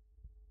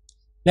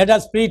 Let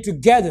us pray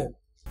together.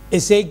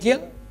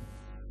 Ezekiel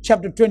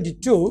chapter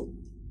 22,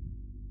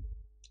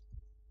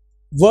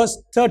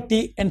 verse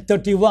 30 and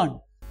 31.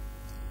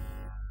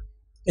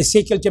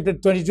 Ezekiel chapter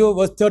 22,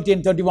 verse 30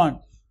 and 31.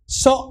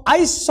 So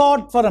I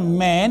sought for a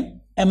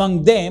man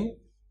among them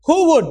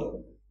who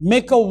would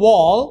make a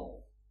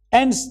wall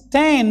and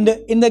stand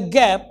in the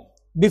gap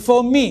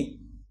before me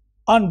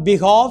on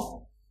behalf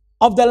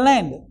of the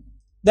land,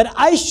 that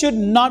I should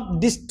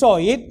not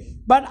destroy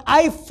it, but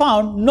I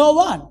found no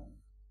one.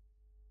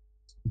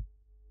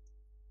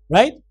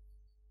 Right?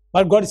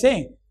 What God is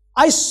saying,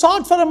 I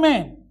sought for a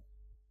man.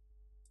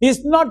 He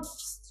is not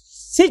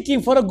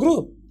seeking for a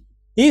group.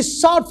 He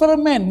sought for a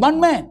man, one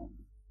man.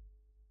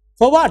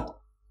 For what?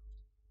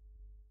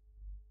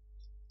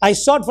 I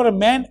sought for a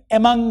man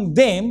among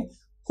them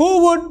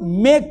who would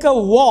make a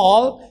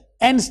wall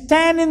and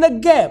stand in the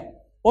gap.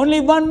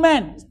 Only one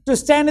man to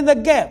stand in the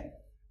gap.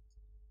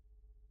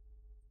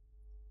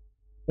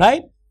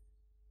 Right?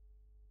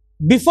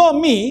 Before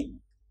me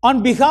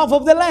on behalf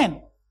of the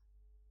land.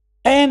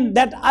 And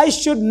that I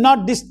should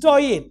not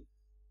destroy it.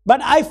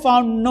 but I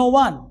found no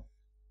one.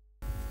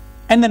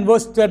 And then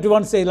verse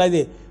 21 says like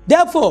this,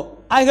 therefore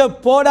I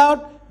have poured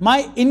out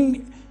my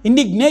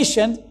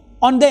indignation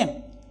on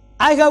them.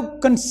 I have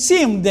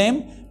consumed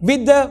them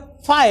with the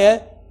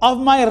fire of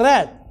my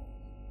wrath,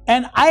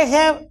 and I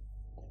have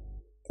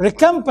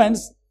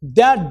recompensed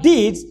their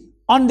deeds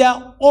on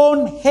their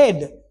own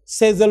head,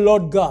 says the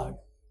Lord God.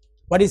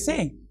 What is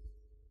saying?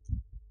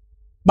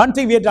 One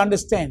thing we have to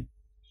understand.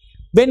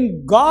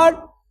 When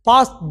God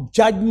passed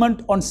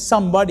judgment on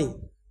somebody,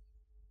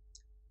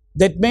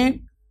 that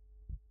means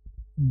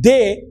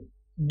they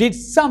did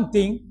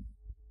something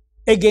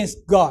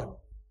against God.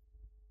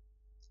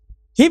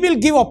 He will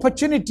give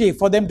opportunity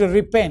for them to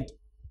repent.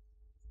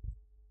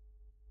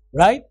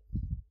 Right?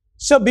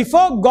 So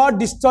before God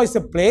destroys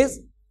a place,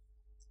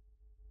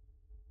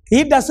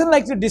 He doesn't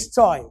like to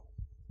destroy.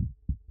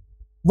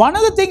 One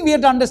other thing we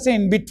have to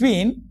understand in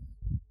between,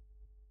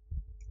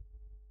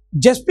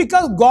 just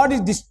because God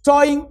is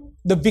destroying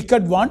the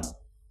wicked ones,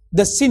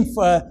 the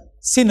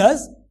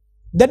sinners,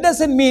 that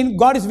doesn't mean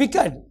God is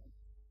wicked.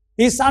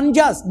 He is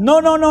unjust. No,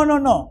 no, no, no,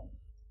 no.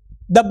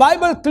 The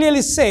Bible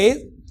clearly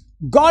says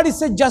God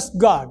is a just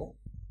God.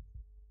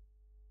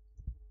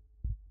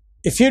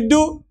 If you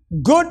do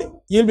good,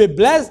 you'll be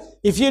blessed.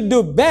 If you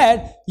do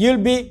bad, you'll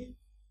be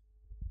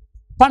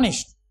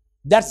punished.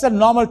 That's a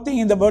normal thing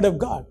in the Word of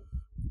God.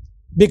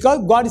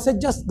 Because God is a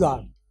just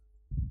God.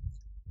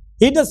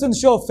 He doesn't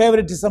show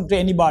favoritism to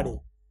anybody.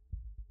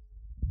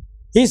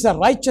 He's a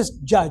righteous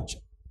judge.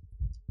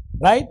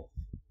 Right?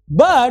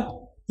 But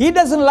He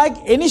doesn't like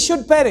any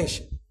should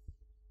perish.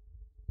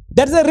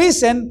 That's the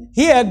reason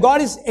here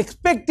God is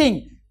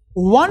expecting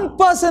one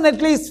person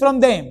at least from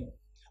them,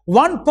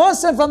 one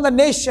person from the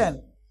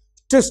nation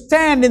to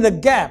stand in the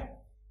gap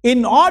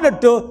in order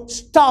to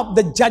stop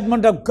the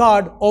judgment of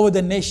God over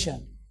the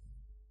nation.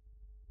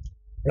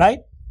 Right?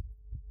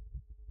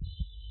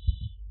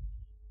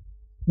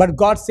 But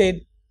God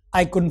said,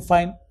 I couldn't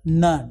find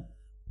none.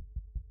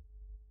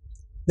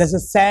 That's a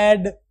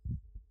sad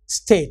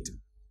state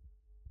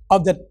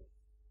of the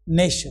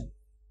nation.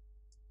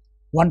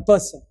 One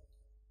person.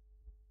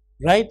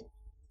 Right?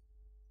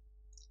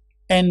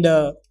 And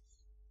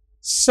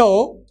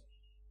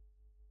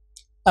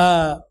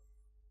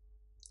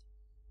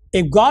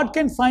if God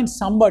can find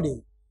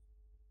somebody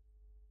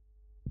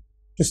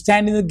to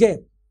stand in the gap,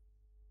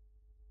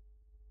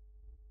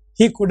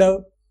 He could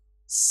have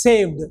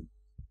saved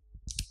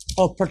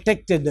or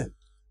protected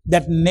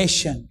that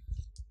nation,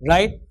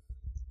 right?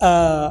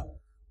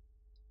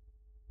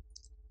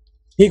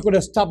 He could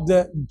have stopped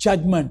the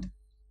judgment.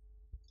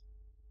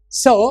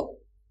 So,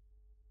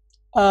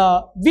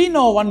 we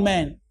know one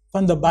man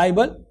from the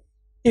Bible.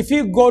 If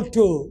you go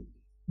to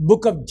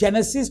book of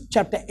Genesis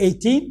chapter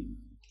 18,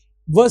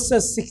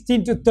 verses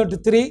 16 to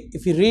 33,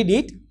 if you read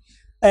it,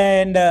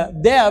 and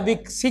there we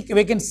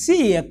can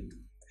see an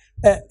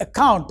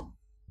account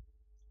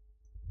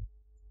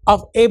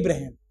of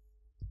Abraham.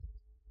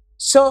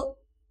 So,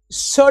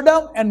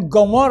 Sodom and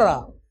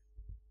Gomorrah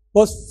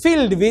was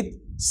filled with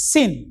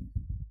sin,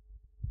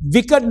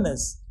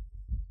 wickedness.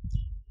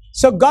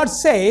 So, God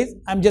says,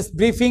 I'm just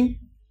briefing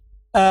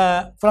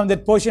from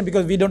that portion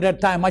because we don't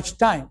have much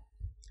time.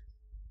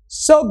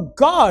 So,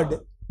 God,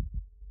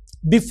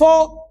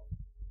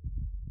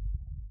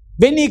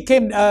 when He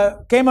came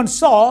and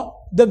saw,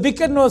 the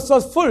wickedness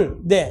was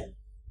full there.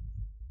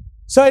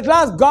 So, at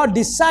last, God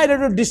decided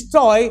to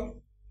destroy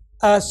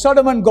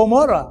Sodom and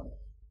Gomorrah.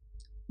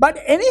 But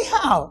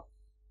anyhow,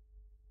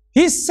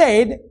 He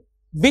said,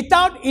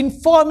 without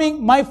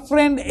informing my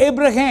friend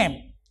Abraham,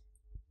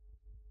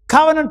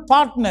 covenant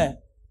partner,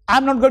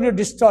 I'm not going to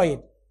destroy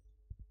it.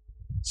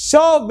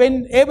 So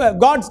when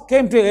God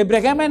came to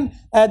Abraham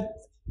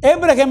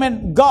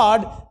and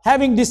God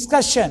having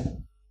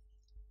discussion.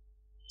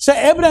 So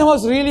Abraham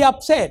was really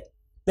upset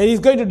that he's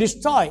going to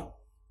destroy.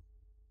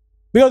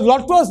 Because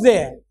Lot was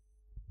there.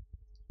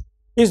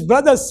 His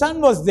brother's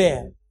son was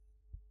there.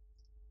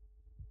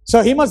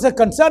 So he must have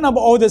concern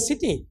about the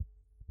city.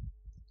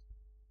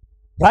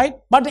 Right?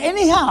 But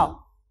anyhow,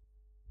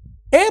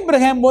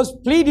 Abraham was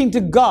pleading to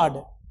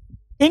God,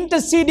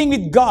 interceding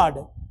with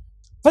God.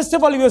 First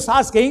of all, he was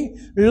asking,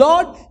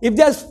 Lord, if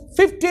there's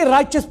 50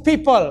 righteous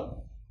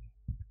people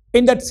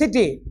in that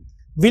city,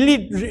 will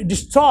He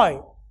destroy?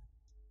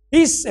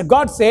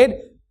 God said,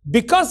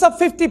 because of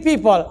 50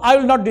 people, I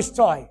will not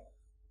destroy.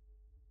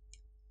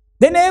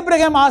 Then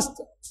Abraham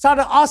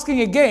started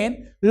asking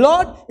again,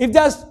 Lord, if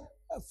there's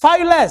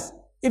 5 less,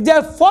 if there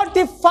are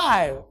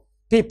 45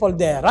 people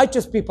there,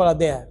 righteous people are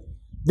there,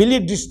 will He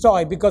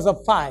destroy because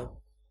of 5?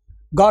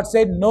 God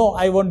said, no,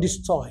 I won't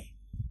destroy.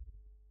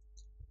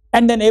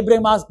 And then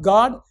Abraham asked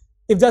God,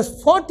 if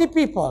there's 40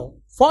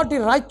 people, 40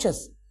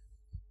 righteous,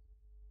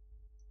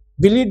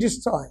 will He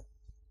destroy?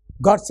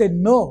 God said,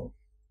 no,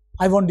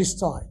 I won't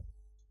destroy.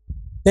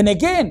 Then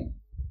again,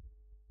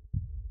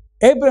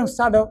 Abraham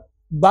started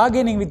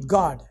bargaining with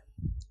God.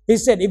 He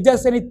said, if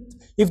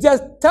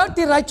there's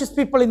 30 righteous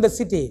people in the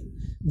city,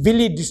 will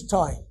He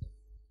destroy?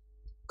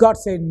 God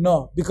said,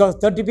 no, because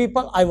 30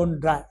 people, I won't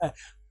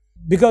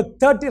because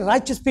 30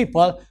 righteous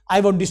people,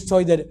 I won't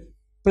destroy the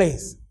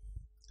place.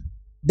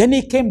 Then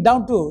he came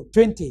down to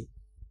 20.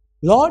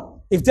 Lord,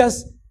 if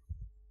there's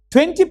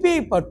 20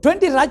 people,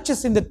 20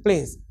 righteous in that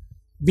place,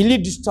 will you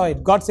destroy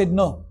it? God said,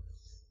 no.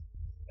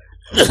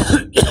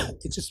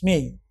 It's just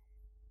me.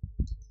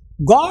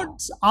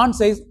 God's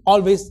answer is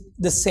always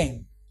the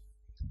same.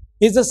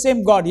 He's the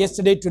same God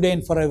yesterday, today,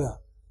 and forever.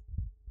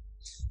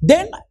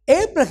 Then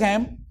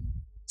Abraham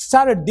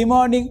started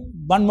demanding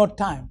one more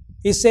time.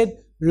 He said,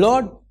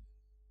 Lord,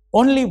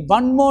 only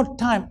one more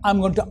time I'm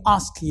going to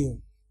ask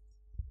you.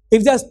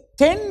 If there's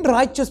 10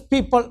 righteous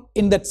people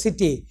in that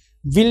city,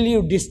 will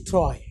you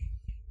destroy?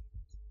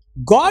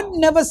 God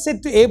never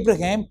said to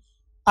Abraham,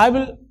 I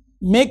will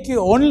make you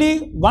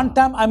only one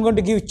time, I'm going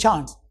to give you a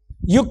chance.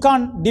 You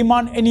can't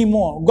demand any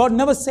more. God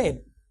never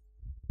said.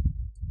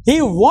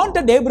 He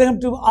wanted Abraham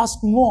to ask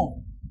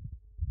more.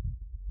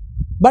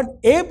 But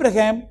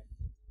Abraham,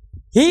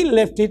 he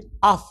left it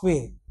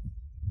halfway.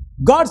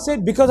 God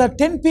said, because of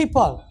 10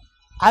 people,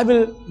 I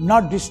will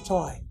not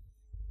destroy.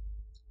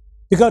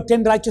 Because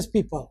 10 righteous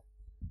people.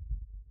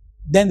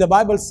 Then the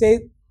Bible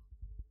says,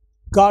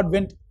 God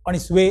went on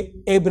his way,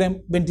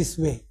 Abraham went his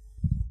way.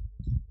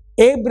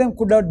 Abraham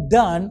could have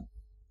done,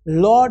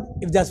 Lord,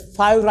 if there's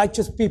 5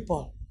 righteous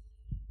people.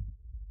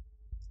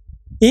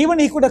 Even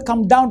he could have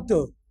come down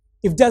to,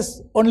 if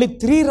there's only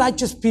 3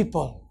 righteous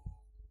people,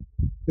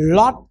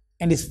 Lot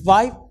and his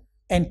wife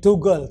and 2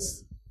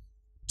 girls,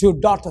 2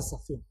 daughters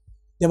of him.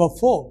 There were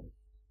 4.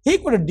 He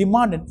could have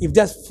demanded, if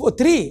there's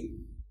 3,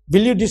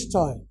 will you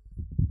destroy?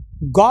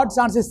 God's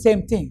answer is the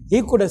same thing.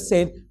 He could have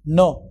said,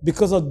 no,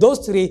 because of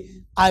those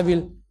 3, I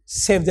will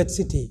save that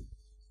city.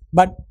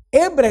 But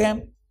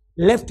Abraham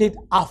left it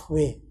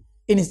halfway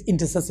in his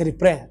intercessory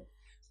prayer.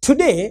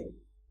 Today,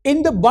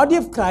 in the body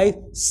of Christ,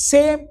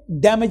 same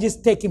damage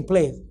is taking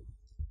place.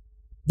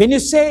 When you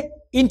say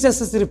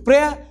intercessory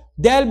prayer,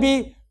 there will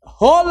be a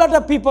whole lot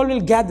of people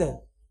will gather.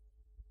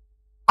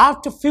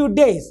 After a few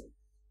days,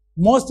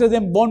 most of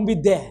them won't be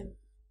there.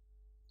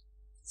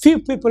 Few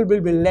people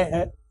will be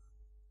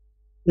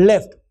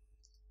left.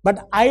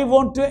 But I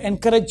want to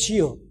encourage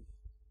you.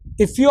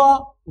 If you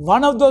are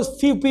one of those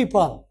few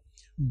people,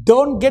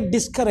 don't get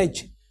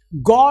discouraged.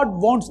 God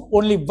wants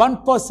only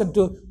one person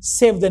to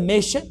save the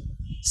nation,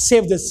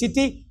 save the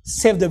city,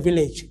 save the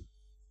village.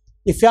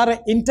 If you are an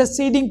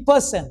interceding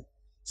person,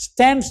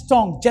 stand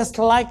strong, just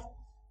like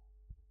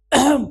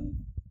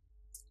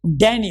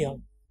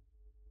Daniel.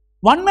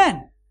 One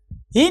man.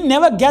 He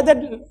never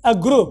gathered a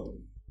group.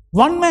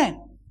 One man.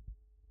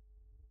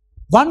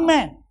 One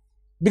man.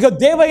 Because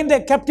they were in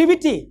their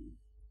captivity.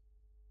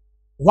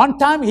 One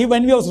time,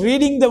 when he was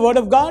reading the word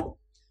of God,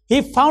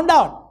 he found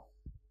out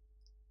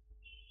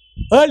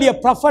earlier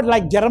prophet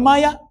like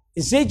Jeremiah,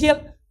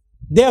 Ezekiel,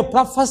 they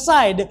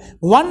prophesied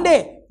one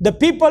day the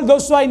people,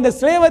 those who are in the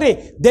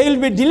slavery, they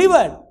will be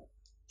delivered.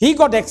 He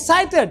got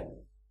excited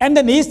and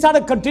then he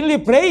started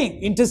continually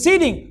praying,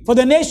 interceding for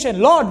the nation.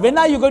 Lord, when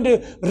are you going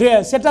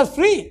to set us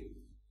free?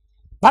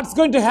 What's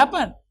going to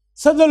happen?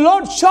 So the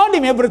Lord showed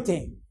him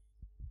everything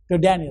to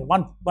Daniel,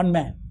 one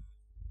man.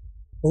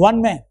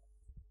 One man,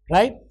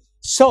 right?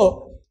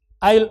 So,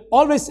 I'll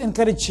always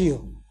encourage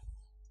you,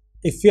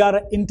 if you are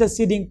an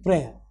interceding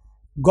prayer,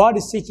 God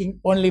is seeking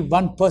only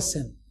one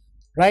person,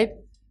 right?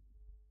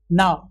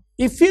 Now,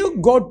 if you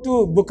go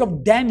to book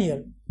of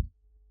Daniel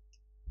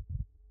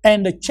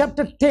and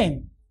chapter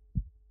 10,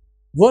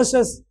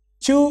 verses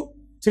 2,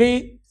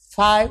 3,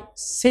 5,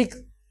 6,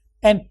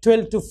 and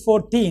 12 to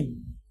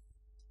 14,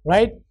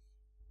 right?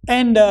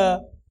 And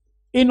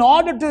in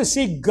order to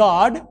seek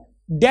God,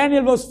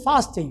 Daniel was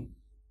fasting.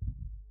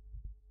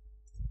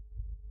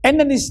 And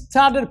then he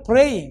started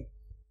praying,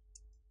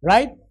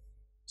 right?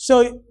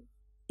 So,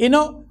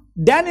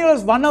 Daniel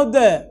was one of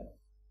the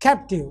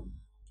captive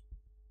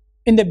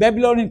in the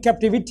Babylonian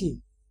captivity.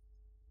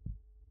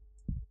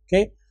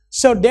 Okay,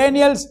 so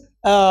Daniel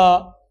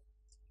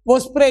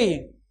was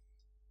praying.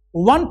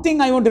 One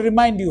thing I want to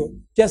remind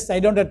you,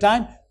 I don't have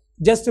time,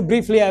 just to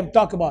briefly I have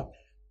talked about.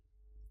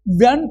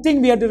 One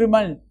thing we have to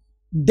remind,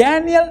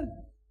 Daniel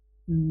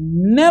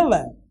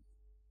never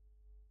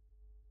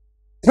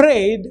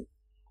prayed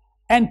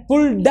and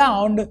pulled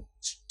down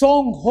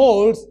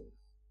strongholds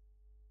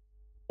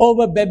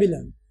over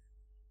Babylon.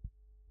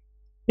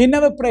 He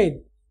never prayed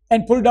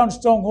and pulled down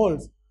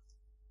strongholds.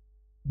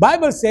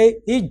 Bible says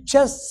he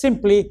just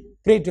simply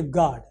prayed to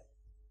God.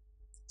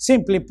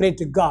 Simply prayed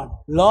to God.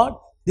 Lord,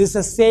 this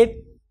is said,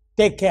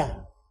 take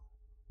care.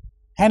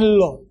 Handle,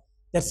 Lord.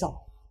 That's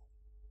all.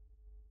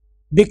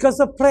 Because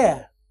of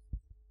prayer,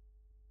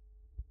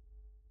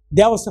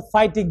 there was a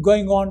fighting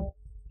going on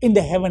in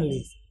the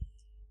heavenlies.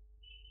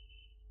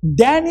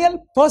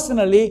 Daniel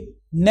personally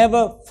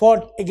never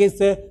fought against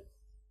the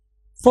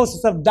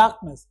forces of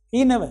darkness.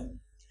 He never.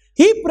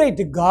 He prayed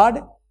to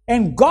God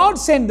and God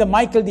sent the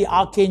Michael the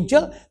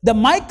archangel. The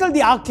Michael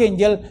the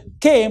archangel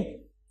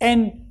came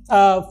and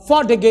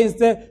fought against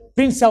the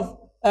prince of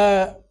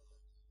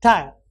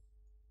Tyre.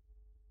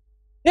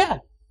 Yeah.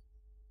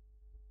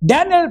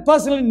 Daniel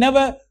personally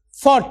never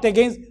fought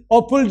against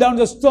or pulled down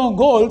the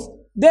strongholds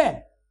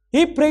there.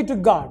 He prayed to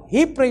God.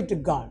 He prayed to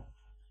God.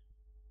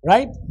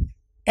 Right?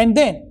 And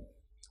then,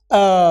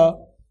 I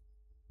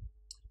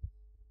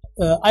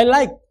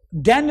like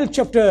Daniel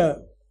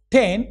chapter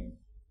 10,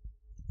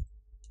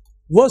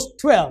 verse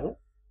 12.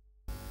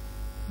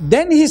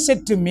 Then he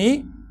said to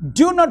me,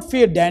 do not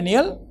fear,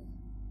 Daniel,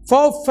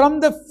 for from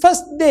the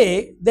first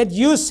day that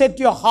you set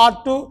your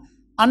heart to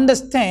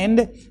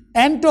understand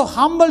and to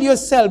humble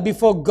yourself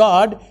before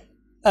God,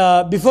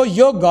 before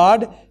your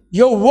God,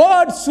 your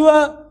words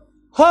were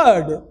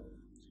heard.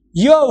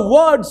 Your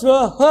words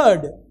were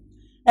heard.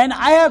 And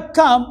I have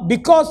come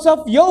because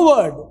of your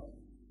word.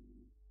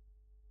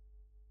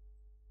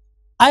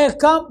 I have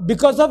come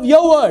because of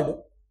your word.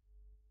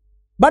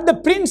 But the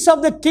prince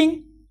of the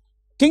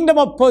kingdom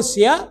of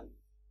Persia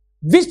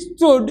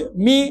withstood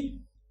me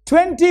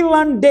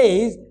 21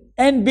 days,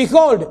 and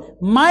behold,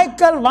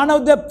 Michael, one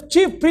of the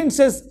chief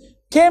princes,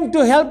 came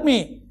to help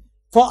me,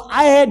 for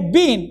I had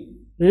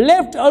been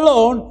left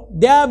alone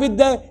there with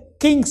the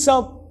kings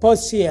of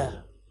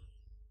Persia.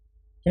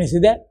 Can you see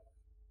that?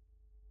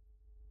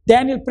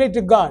 Daniel prayed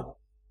to God.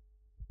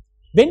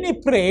 When he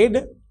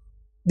prayed,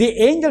 the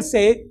angel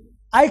said,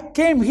 I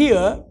came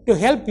here to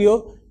help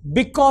you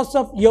because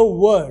of your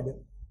word.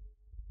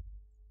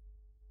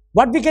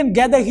 What we can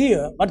gather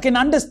here, what can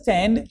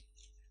understand,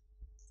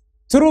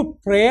 through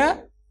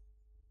prayer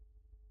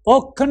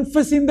or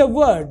confessing the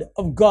word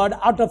of God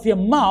out of your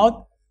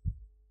mouth,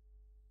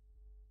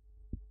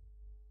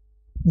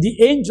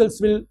 the angels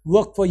will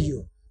work for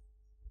you.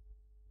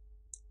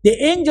 The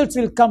angels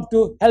will come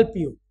to help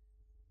you.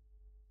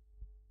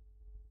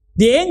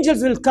 The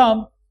angels will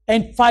come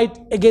and fight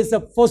against the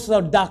forces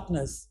of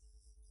darkness.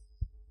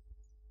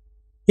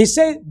 He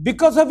said,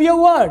 because of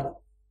your word,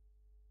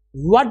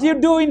 what you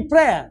do in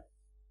prayer,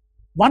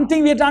 one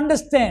thing we have to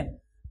understand,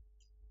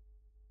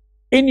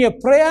 in your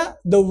prayer,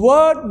 the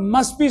word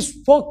must be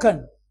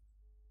spoken.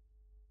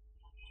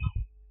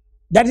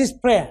 That is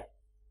prayer.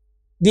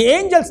 The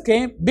angels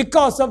came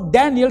because of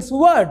Daniel's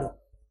word.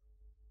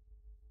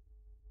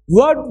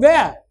 Word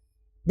where?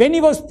 When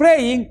he was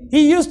praying,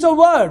 he used a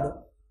word.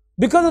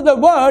 Because of the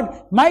word,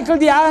 Michael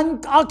the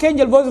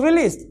archangel was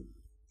released.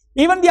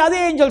 Even the other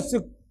angels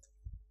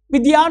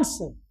with the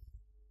answer.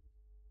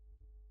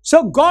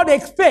 So God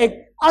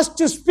expects us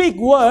to speak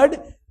word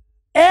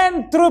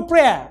and through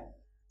prayer.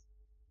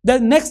 The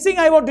next thing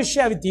I want to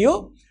share with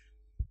you,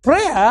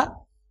 prayer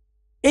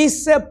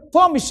is a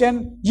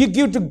permission you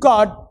give to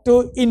God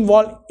to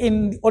involve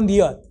on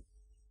the earth.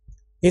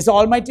 He's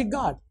Almighty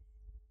God,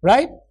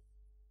 right?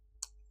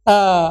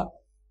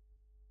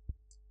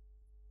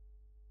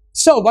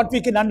 So what we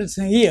can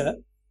understand here,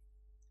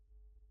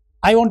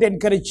 I want to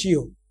encourage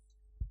you.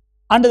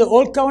 Under the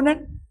Old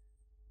Covenant,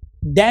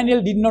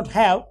 Daniel did not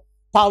have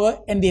power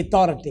and the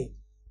authority.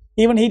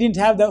 Even he didn't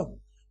have the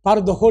power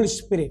of the Holy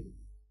Spirit.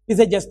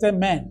 He's just a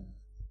man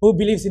who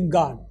believes in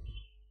God.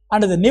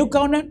 Under the New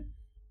Covenant,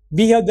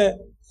 we have the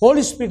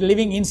Holy Spirit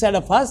living inside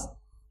of us.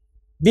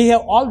 We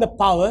have all the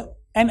power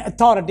and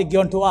authority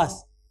given to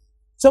us.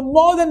 So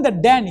more than the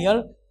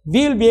Daniel,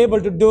 we will be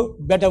able to do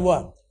better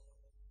work.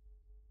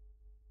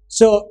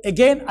 So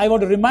again, I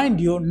want to remind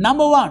you,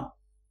 number one,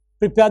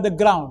 prepare the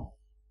ground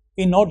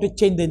in order to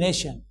change the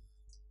nation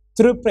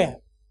through prayer.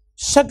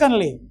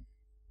 Secondly,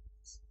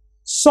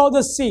 sow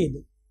the seed,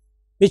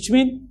 which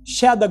means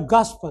share the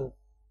gospel.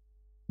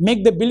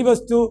 Make the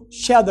believers to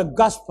share the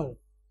gospel.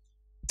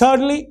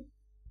 Thirdly,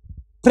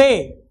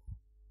 pray.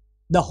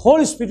 The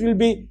Holy Spirit will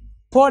be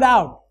poured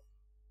out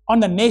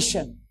on the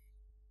nation.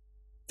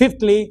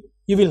 Fifthly,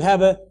 you will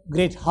have a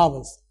great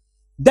harvest.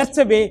 That's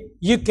the way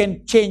you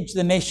can change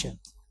the nation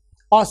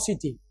or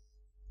city,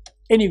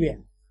 anywhere.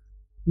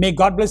 May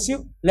God bless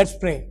you. Let's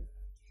pray.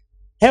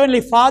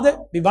 Heavenly Father,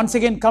 we once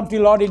again come to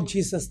you, Lord, in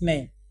Jesus'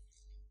 name.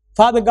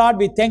 Father God,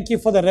 we thank you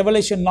for the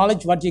revelation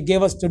knowledge what you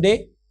gave us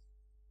today.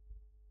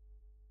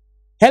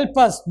 Help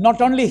us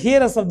not only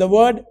hearers of the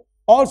word,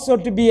 also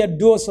to be a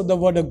doers of the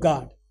word of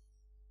God.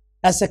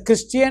 As a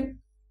Christian,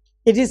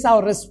 it is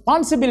our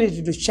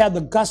responsibility to share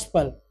the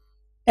gospel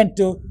and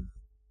to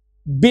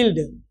build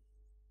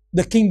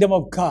the kingdom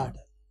of God.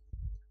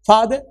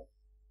 Father,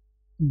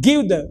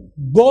 give the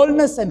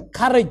boldness and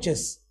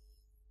courageous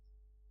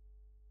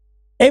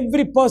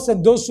every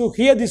person, those who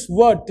hear this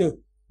word, to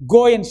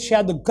go and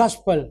share the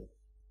gospel.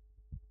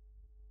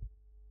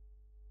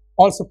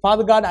 Also,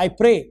 Father God, I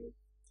pray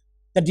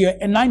that your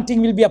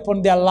anointing will be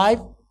upon their life,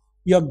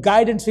 your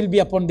guidance will be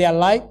upon their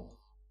life.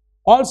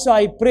 Also,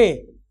 I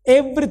pray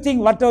everything,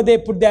 whatever they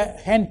put their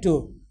hand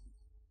to,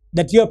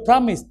 that you have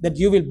promised that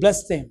you will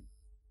bless them.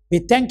 We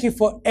thank you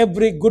for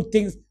every good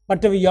thing,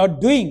 whatever you are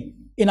doing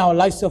in our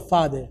lives, of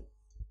Father.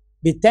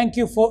 We thank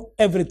you for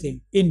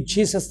everything. In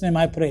Jesus' name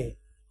I pray.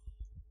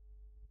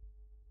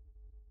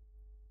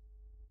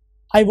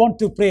 I want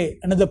to pray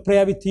another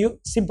prayer with you,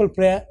 simple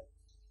prayer.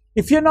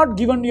 If you're not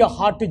given your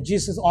heart to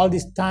Jesus all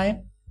this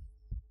time,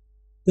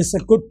 this is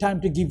a good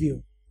time to give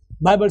you.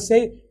 Bible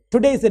says,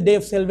 today is the day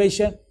of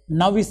salvation.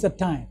 Now is the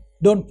time.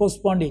 Don't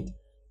postpone it.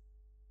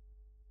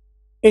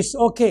 It's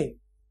okay.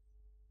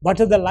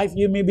 Whatever the life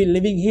you may be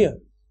living here,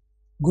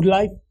 good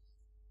life,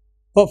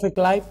 perfect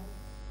life,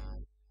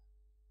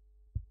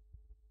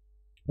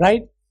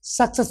 right?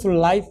 Successful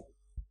life.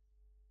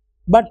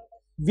 But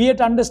we have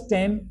to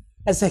understand,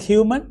 as a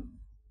human,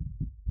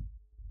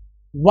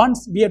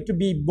 once we have to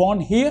be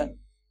born here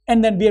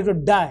and then we have to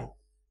die.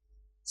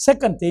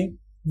 Second thing,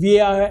 we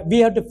have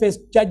to face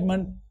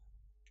judgment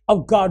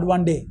of God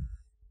one day.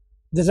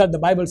 This is what the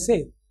Bible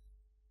says.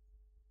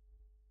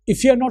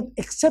 If you have not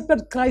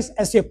accepted Christ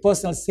as your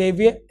personal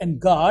Savior and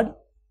God,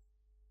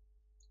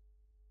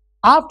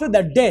 after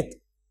the death,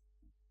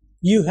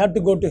 you have to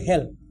go to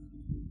hell.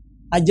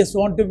 I just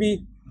want to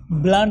be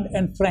blunt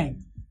and frank.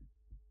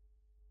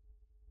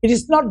 It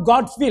is not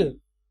God's will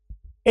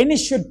any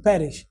should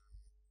perish.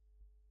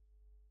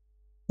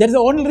 That is the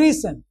only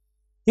reason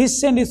He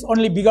sent His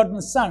only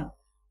begotten Son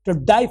to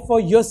die for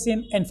your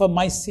sin and for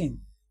my sin.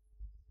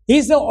 He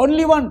is the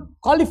only one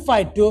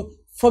qualified to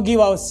forgive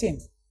our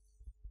sins.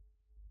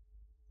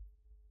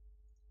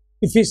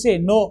 If you say,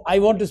 no, I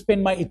want to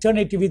spend my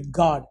eternity with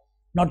God,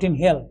 not in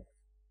hell,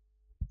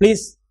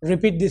 please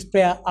repeat this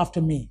prayer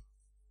after me.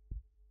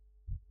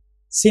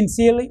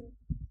 Sincerely,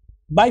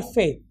 by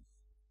faith,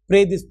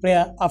 pray this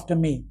prayer after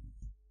me.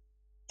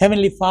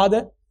 Heavenly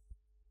Father,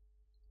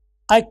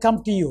 I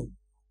come to you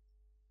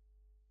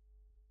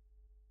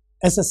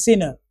as a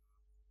sinner.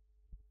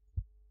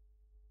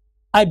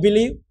 I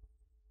believe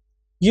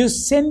you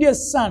sent your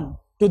Son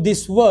to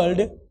this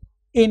world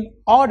in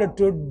order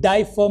to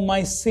die for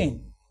my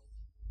sin.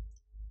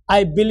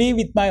 I believe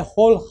with my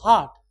whole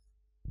heart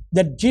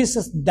that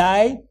Jesus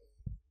died,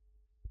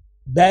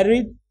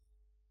 buried,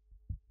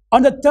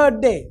 on the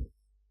third day.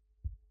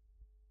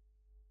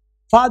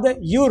 Father,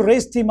 you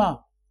raised Him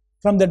up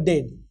from the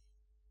dead.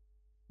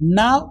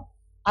 Now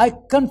I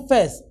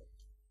confess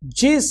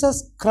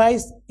Jesus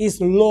Christ is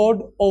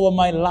Lord over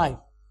my life.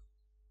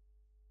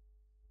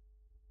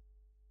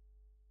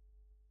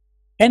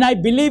 And I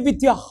believe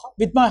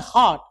with my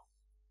heart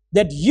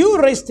that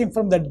you raised Him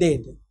from the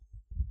dead.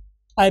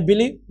 I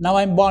believe now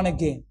I'm born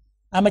again.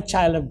 I'm a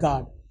child of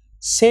God.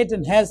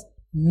 Satan has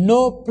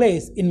no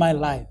place in my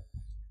life.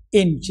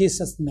 In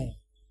Jesus' name,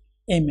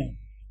 amen.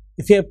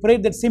 If you have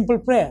prayed that simple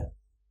prayer,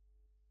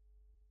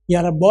 you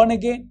are a born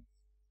again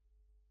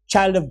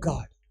child of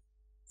God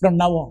from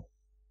now on.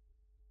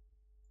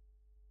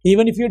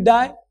 Even if you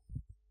die,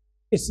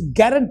 it's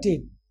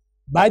guaranteed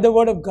by the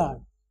word of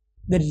God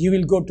that you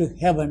will go to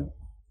heaven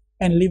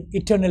and live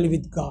eternally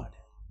with God.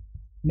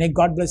 May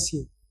God bless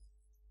you.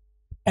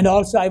 And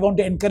also I want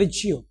to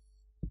encourage you,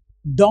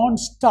 don't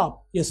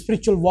stop your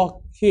spiritual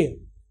walk here.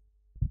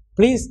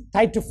 Please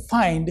try to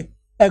find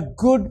a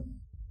good,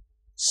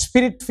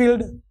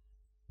 spirit-filled,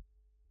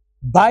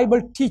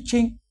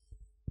 Bible-teaching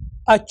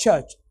a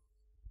church.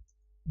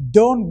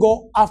 Don't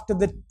go after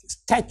the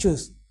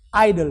statues,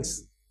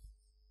 idols.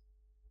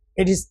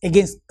 It is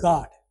against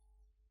God.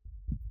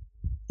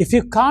 If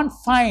you can't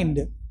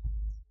find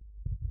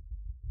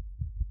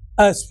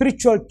a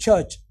spiritual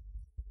church,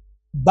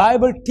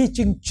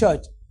 Bible-teaching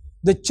church,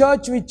 the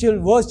church which will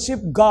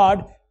worship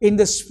God in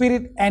the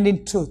spirit and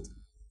in truth,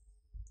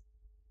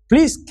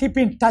 please keep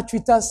in touch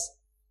with us.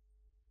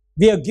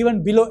 We have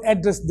given below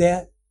address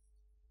there.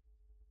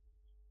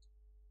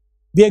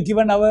 We have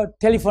given our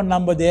telephone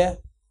number there.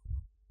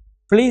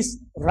 Please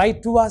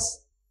write to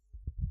us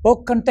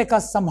or contact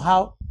us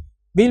somehow.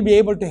 We'll be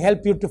able to help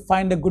you to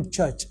find a good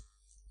church.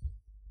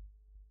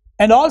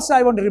 And also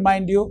I want to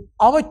remind you,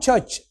 our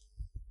church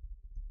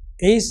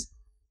is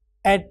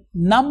at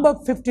number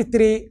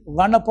 53,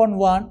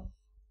 1/1.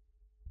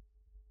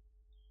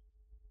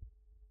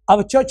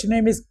 Our church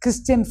name is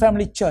Christian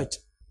Family Church.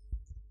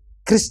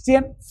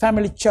 Christian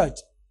Family Church.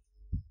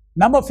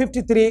 Number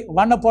 53,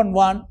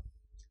 1/1,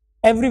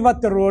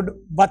 Awariwatta Road,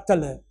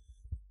 Wattala.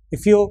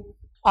 If you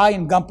are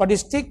in Gampa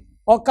district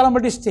or Colombo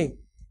district,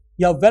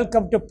 you are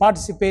welcome to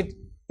participate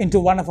into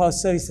one of our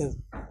services.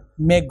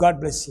 May God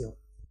bless you.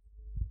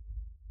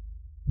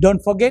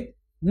 Don't forget,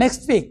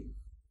 next week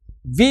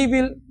we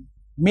will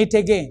meet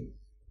again.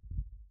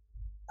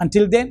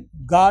 Until then,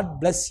 God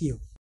bless you.